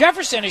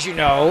 Jefferson, as you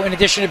know, in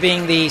addition to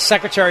being the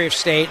Secretary of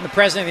State and the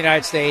President of the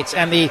United States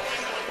and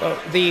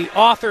the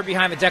author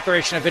behind the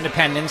Declaration of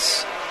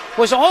Independence,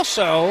 was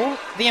also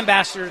the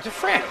ambassador to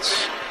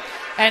France.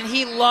 And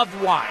he loved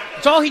wine.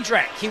 It's all he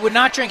drank. He would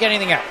not drink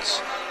anything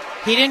else.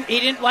 He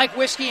didn't like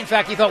whiskey. In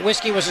fact, he thought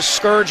whiskey was a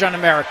scourge on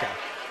America.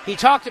 He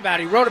talked about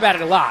it. He wrote about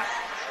it a lot.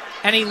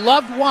 And he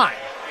loved wine.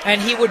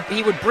 And he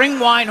would bring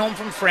wine home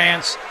from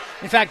France.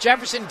 In fact,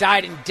 Jefferson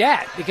died in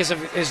debt because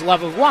of his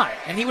love of wine.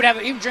 And he would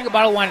drink a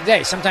bottle of wine a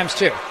day, sometimes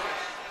two.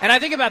 And I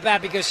think about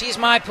that because he's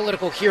my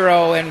political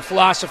hero and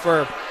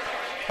philosopher.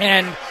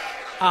 And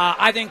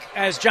I think,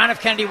 as John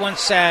F. Kennedy once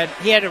said,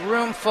 he had a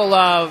room full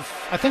of,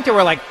 I think there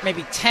were like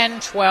maybe 10,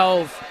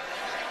 12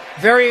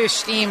 very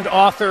esteemed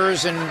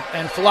authors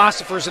and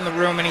philosophers in the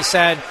room. And he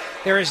said,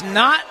 there has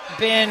not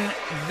been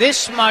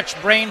this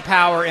much brain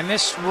power in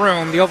this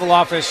room, the Oval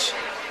Office,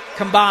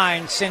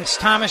 combined since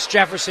Thomas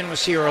Jefferson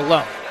was here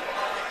alone.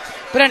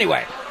 But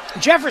anyway,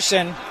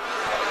 Jefferson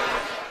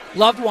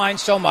loved wine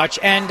so much,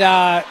 and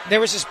there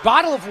was this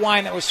bottle of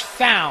wine that was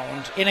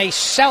found in a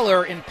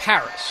cellar in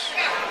Paris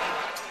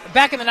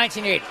back in the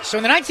 1980s. So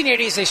in the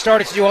 1980s, they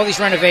started to do all these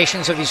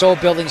renovations of these old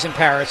buildings in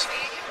Paris,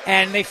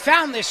 and they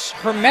found this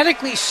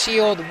hermetically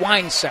sealed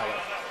wine cellar.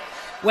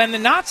 When the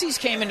Nazis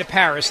came into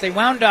Paris, they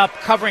wound up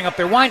covering up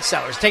their wine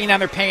cellars, taking down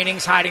their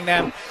paintings, hiding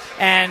them,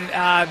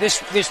 and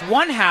this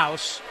one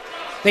house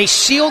they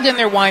sealed in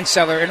their wine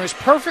cellar, and it was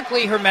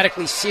perfectly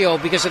hermetically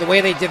sealed because of the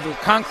way they did the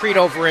concrete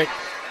over it.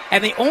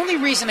 And the only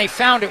reason they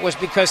found it was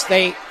because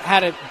they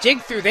had to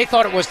dig through. They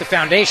thought it was the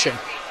foundation.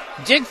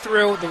 Dig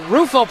through, the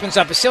roof opens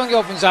up, the ceiling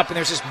opens up, and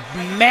there's this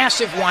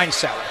massive wine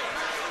cellar.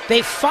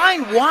 They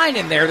find wine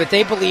in there that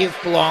they believe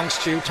belongs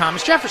to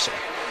Thomas Jefferson,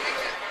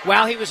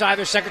 while he was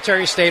either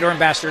Secretary of State or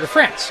Ambassador to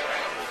France.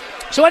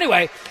 So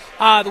anyway,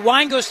 the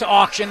wine goes to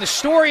auction. The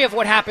story of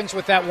what happens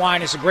with that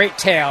wine is a great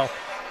tale.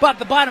 But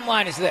the bottom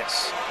line is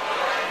this.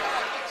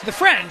 The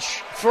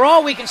French, for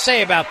all we can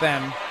say about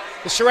them,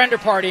 the Surrender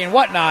Party and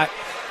whatnot,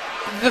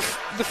 the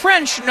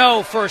French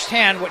know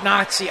firsthand what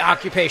Nazi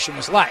occupation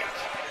was like.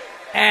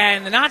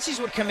 And the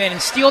Nazis would come in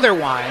and steal their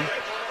wine.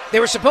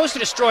 They were supposed to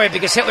destroy it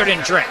because Hitler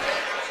didn't drink.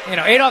 You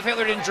know, Adolf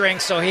Hitler didn't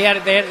drink, so they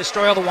had to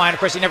destroy all the wine. Of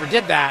course, he never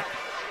did that.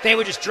 They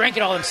would just drink it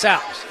all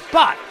themselves.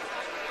 But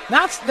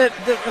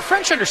the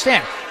French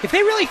understand. If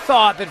they really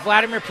thought that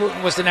Vladimir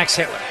Putin was the next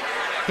Hitler,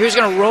 he was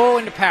going to roll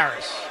into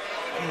Paris,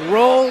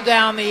 roll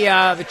down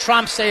the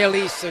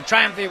Champs-Élysées, the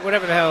Triumph,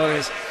 whatever the hell it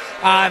is,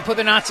 and put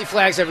the Nazi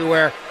flags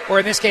everywhere, or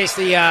in this case,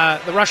 the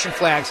Russian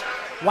flags.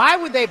 Why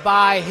would they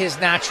buy his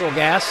natural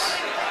gas?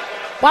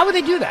 Why would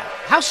they do that?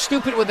 How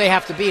stupid would they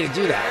have to be to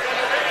do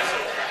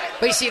that?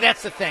 But you see,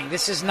 that's the thing.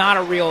 This is not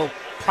a real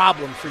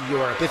problem for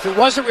Europe. If it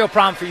was a real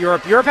problem for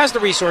Europe, Europe has the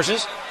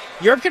resources.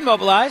 Europe can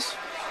mobilize.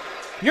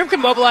 Europe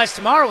can mobilize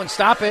tomorrow and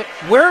stop it.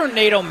 We're a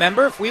NATO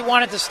member. If we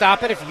wanted to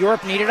stop it, if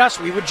Europe needed us,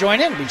 we would join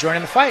in. We'd join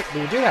in the fight.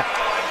 We would do that.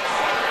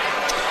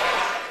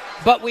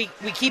 But we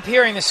keep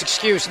hearing this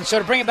excuse. And so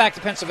to bring it back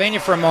to Pennsylvania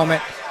for a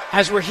moment,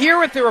 as we're here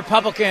with the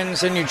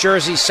Republicans in New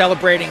Jersey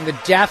celebrating the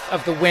death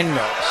of the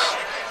windmills,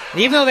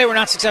 and even though they were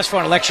not successful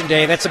on Election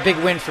Day, that's a big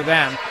win for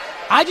them.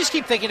 I just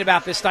keep thinking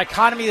about this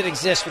dichotomy that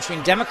exists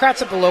between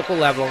Democrats at the local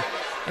level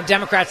and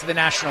Democrats at the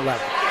national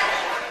level.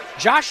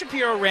 Josh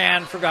Shapiro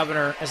ran for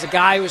governor as a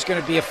guy who was going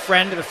to be a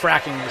friend of the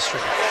fracking industry.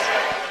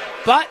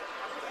 But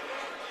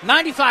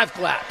 95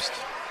 collapsed.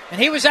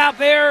 And he was out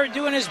there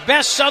doing his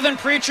best Southern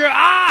preacher,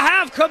 I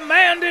have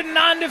commanded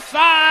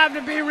 95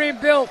 to be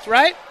rebuilt,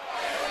 right?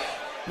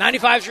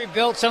 95 is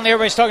rebuilt. Suddenly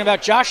everybody's talking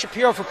about Josh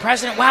Shapiro for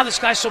president. Wow, this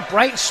guy's so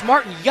bright and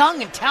smart and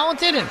young and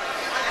talented. And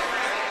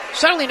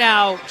suddenly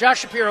now,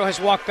 Josh Shapiro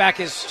has walked back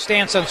his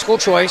stance on school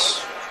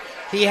choice.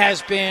 He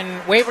has been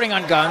wavering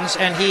on guns,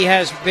 and he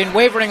has been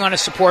wavering on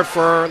his support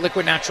for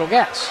liquid natural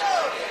gas.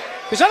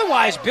 Because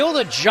otherwise, build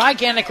a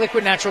gigantic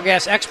liquid natural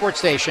gas export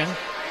station,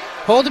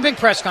 hold a big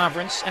press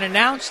conference, and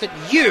announce that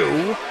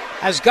you,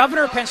 as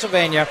governor of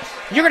Pennsylvania,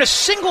 you're going to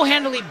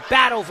single-handedly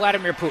battle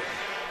Vladimir Putin.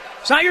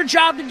 It's not your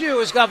job to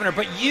do as governor,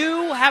 but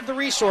you have the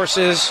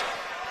resources.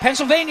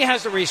 Pennsylvania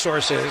has the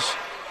resources.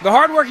 The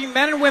hardworking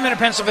men and women of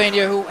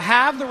Pennsylvania who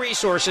have the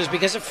resources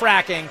because of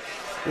fracking,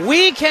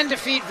 we can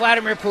defeat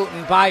Vladimir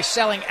Putin by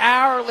selling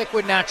our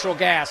liquid natural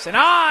gas. And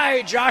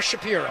I, Josh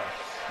Shapiro,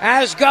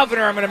 as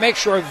governor, I'm going to make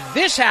sure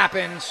this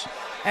happens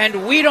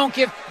and we don't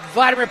give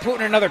Vladimir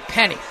Putin another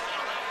penny.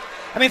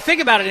 I mean,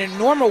 think about it. In a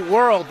normal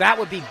world, that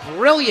would be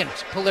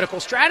brilliant political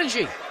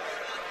strategy.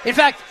 In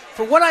fact,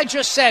 for what I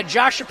just said,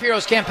 Josh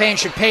Shapiro's campaign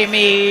should pay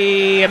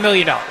me $1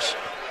 million.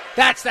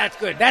 That's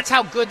good. That's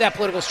how good that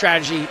political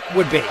strategy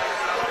would be.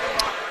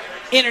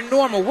 in a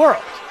normal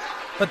world.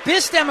 But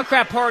this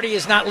Democrat Party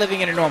is not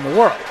living in a normal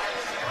world.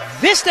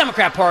 This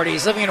Democrat Party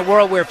is living in a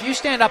world where if you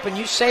stand up and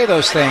you say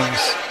those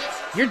things,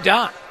 you're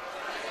done.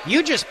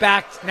 You just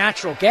backed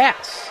natural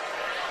gas.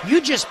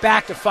 You just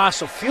backed a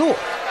fossil fuel.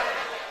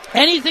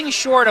 Anything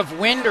short of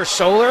wind or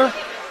solar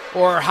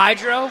or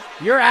hydro,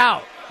 you're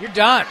out. You're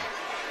done.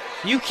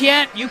 You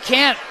can't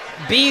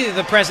be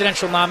the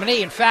presidential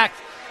nominee. In fact,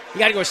 you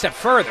got to go a step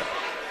further.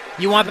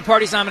 You want the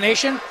party's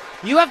nomination?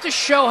 You have to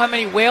show how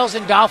many whales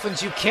and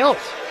dolphins you killed.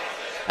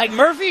 Like,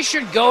 Murphy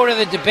should go to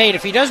the debate.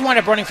 If he does wind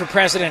up running for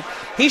president,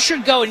 he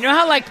should go. You know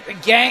how,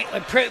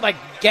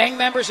 gang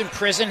members in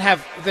prison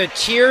have the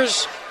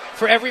tiers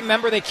for every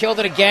member they killed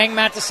at a gang,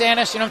 Matt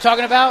DeSantis? You know what I'm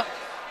talking about?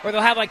 Where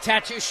they'll have,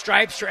 tattoo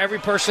stripes for every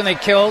person they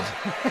killed.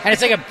 And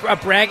it's like a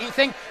bragging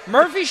thing.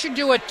 Murphy should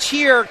do a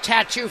tier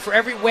tattoo for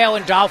every whale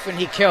and dolphin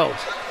he killed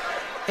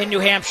in New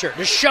Hampshire.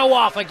 To show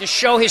off, to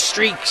show his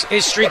street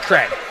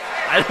cred.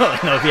 I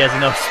don't know if he has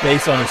enough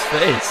space on his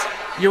face.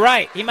 You're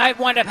right. He might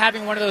wind up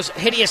having one of those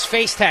hideous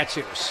face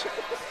tattoos.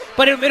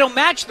 But it'll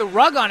match the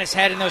rug on his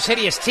head and those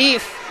hideous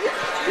teeth.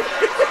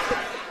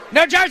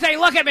 New Jersey,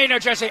 look at me, New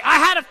Jersey. I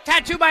had to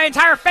tattoo my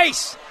entire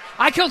face.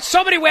 I killed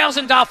so many whales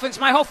and dolphins,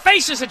 my whole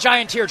face is a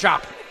giant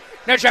teardrop.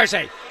 New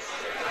Jersey.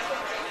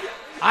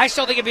 I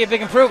still think it'd be a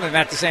big improvement,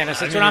 Matt DeSantis.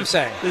 That's what I'm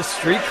saying. This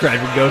street cred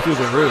would go through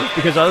the roof.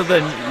 Because other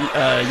than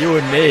you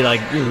and me,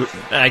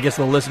 I guess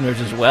the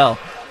listeners as well,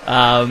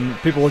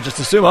 people would just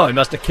assume, he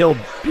must have killed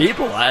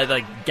people.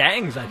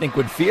 Gangs, I think,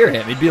 would fear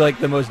him. He'd be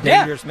the most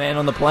dangerous man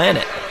on the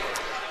planet.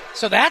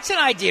 So that's an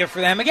idea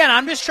for them. Again,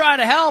 I'm just trying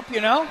to help,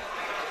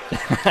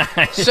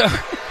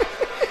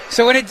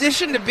 So in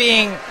addition to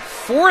being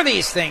for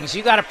these things,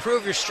 you got to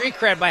prove your street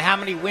cred by how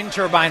many wind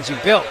turbines you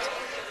built,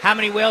 how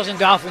many whales and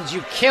dolphins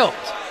you killed.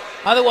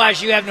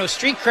 Otherwise, you have no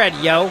street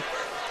cred, yo.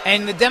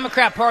 And the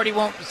Democrat Party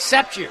won't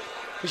accept you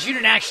because you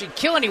didn't actually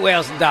kill any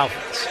whales and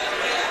dolphins.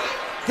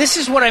 This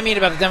is what I mean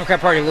about the Democrat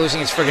Party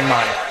losing its friggin'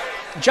 mind.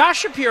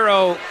 Josh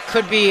Shapiro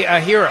could be a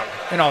hero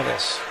in all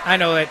this. I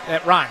know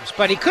that rhymes,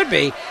 but he could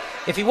be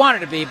if he wanted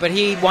to be, but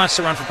he wants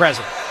to run for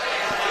president.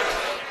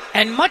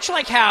 And much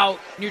like how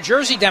New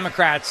Jersey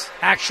Democrats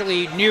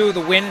actually knew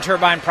the wind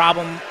turbine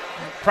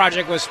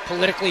project was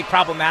politically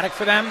problematic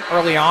for them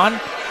early on,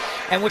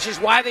 and which is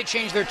why they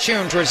changed their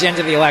tune towards the end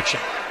of the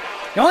election.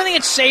 The only thing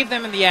that saved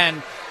them in the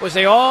end was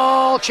they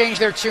all changed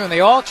their tune.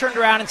 They all turned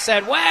around and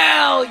said,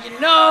 well,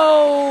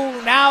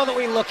 now that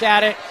we look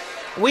at it,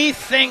 we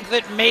think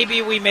that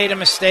maybe we made a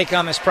mistake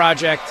on this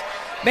project.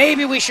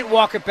 Maybe we should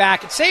walk it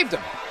back. It saved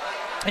them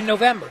in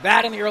November.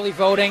 That and the early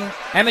voting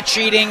and the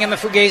cheating and the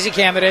Fugazi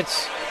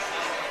candidates.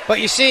 But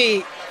you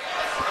see,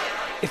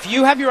 if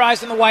you have your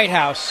eyes on the White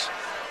House,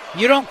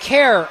 you don't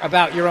care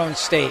about your own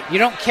state. You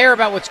don't care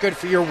about what's good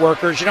for your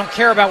workers. You don't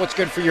care about what's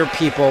good for your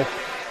people.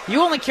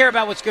 You only care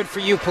about what's good for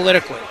you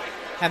politically.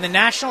 And the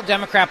National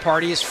Democrat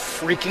Party is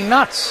freaking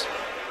nuts.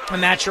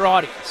 And that's your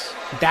audience.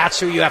 That's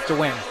who you have to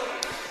win.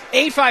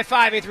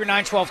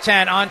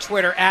 855-839-1210 on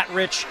Twitter,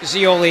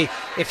 @RichZioli,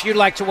 if you'd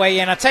like to weigh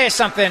in. I'll tell you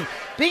something.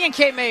 Being in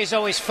Cape May is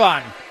always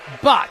fun.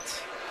 But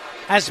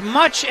as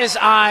much as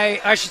I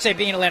should say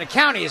being in Atlantic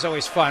County is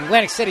always fun.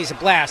 Atlantic City is a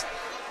blast.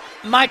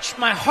 My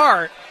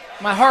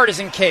heart is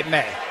in Cape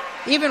May.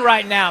 Even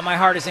right now, my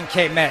heart is in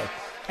Cape May.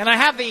 And I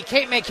have the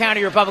Cape May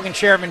County Republican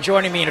chairman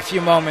joining me in a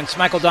few moments,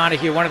 Michael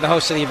Donahue, one of the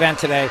hosts of the event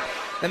today,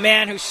 the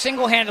man who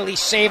single-handedly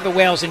saved the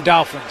whales and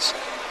dolphins.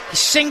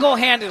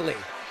 Single-handedly,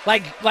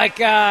 like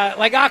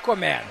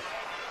Aquaman.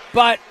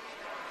 But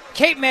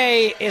Cape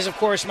May is, of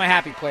course, my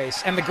happy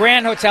place. And the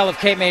Grand Hotel of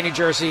Cape May, New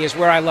Jersey is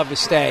where I love to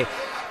stay.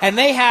 And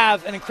they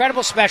have an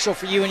incredible special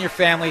for you and your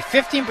family,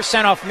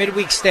 15% off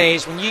midweek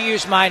stays when you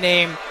use my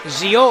name,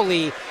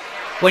 Zioli,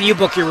 when you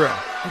book your room.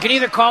 You can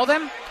either call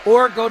them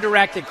or go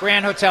direct at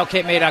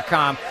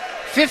grandhotelcapemay.com.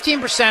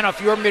 15%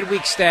 off your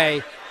midweek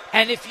stay.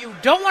 And if you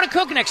don't want to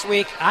cook next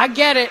week, I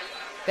get it.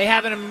 They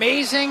have an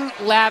amazing,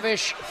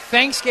 lavish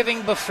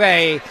Thanksgiving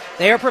buffet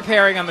they are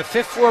preparing on the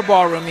 5th floor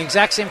ballroom, the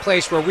exact same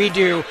place where we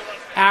do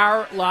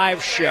our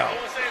live show.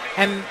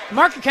 And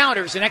mark your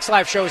calendars, the next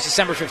live show is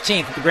December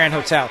 15th at the Grand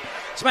Hotel.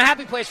 It's my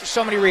happy place for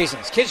so many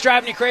reasons. Kids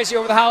driving you crazy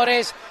over the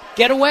holidays?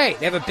 Get away.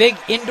 They have a big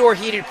indoor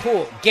heated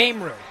pool,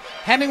 game room,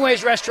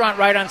 Hemingway's restaurant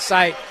right on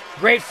site,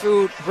 great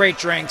food, great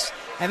drinks.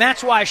 And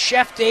that's why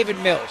Chef David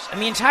Mills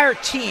and the entire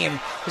team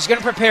is going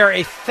to prepare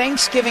a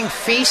Thanksgiving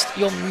feast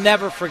you'll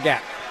never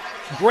forget.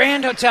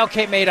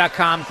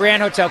 GrandHotelCapeMay.com,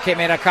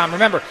 GrandHotelCapeMay.com.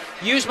 Remember,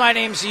 use my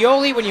name,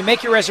 Zioli, when you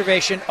make your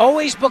reservation.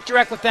 Always book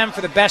direct with them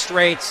for the best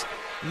rates.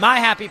 My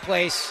happy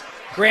place,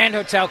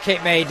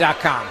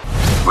 GrandHotelCapeMay.com.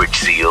 Rich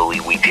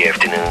Zioli, weekday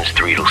afternoons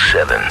 3 to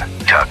 7.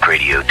 Talk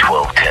Radio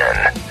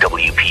 1210,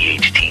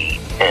 WPHT,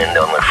 and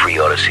on the free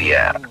Odyssey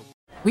app.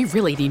 We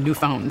really need new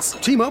phones.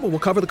 T-Mobile will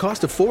cover the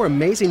cost of 4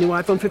 amazing new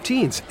iPhone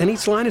 15s, and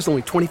each line is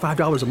only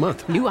 $25 a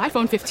month. New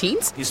iPhone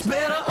 15s? It's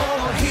better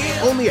over here.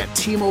 Only at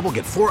T-Mobile,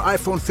 get 4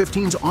 iPhone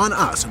 15s on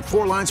us and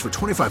 4 lines for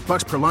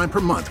 $25 per line per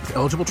month with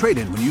eligible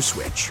trade-in when you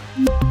switch.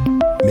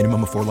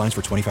 Minimum of 4 lines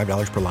for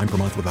 $25 per line per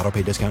month with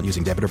autopay discount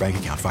using debit or bank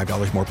account.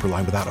 $5 more per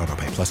line without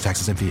autopay, plus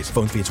taxes and fees.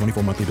 Phone fee at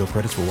 24 monthly bill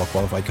credits for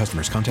well-qualified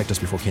customers. Contact us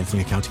before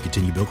canceling account to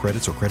continue bill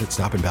credits or credit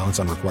stop and balance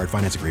on required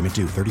finance agreement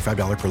due.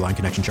 $35 per line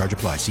connection charge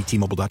applies. See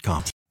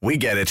T-Mobile.com. We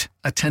get it.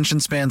 Attention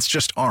spans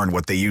just aren't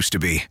what they used to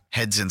be.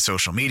 Heads in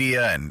social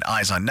media and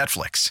eyes on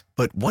Netflix.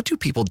 But what do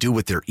people do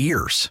with their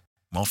ears?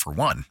 Well, for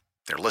one,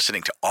 they're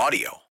listening to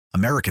audio.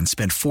 Americans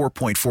spend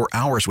 4.4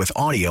 hours with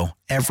audio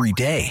every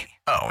day.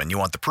 Oh, and you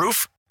want the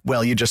proof?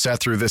 Well, you just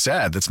sat through this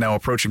ad that's now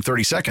approaching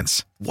 30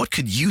 seconds. What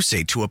could you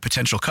say to a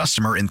potential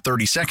customer in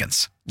 30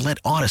 seconds? Let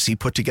Odyssey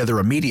put together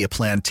a media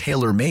plan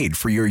tailor-made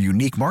for your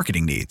unique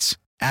marketing needs.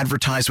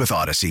 Advertise with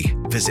Odyssey.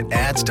 Visit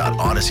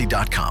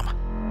ads.odyssey.com.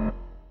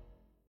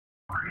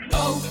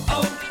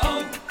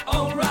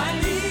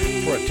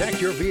 O'Reilly.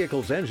 Protect your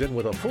vehicle's engine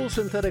with a full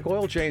synthetic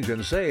oil change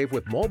and save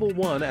with Mobile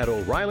One at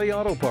O'Reilly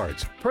Auto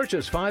Parts.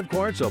 Purchase 5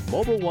 quarts of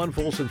Mobile One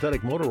full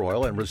synthetic motor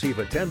oil and receive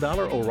a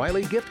 $10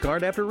 O'Reilly gift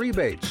card after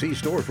rebate. See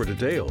store for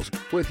details.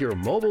 With your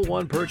Mobile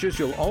One purchase,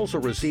 you'll also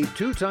receive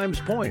 2 times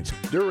points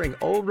during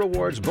O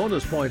Rewards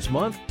Bonus Points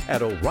Month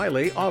at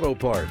O'Reilly Auto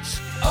Parts.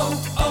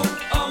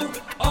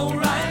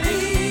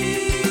 O'Reilly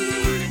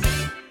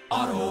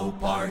Auto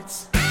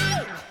Parts.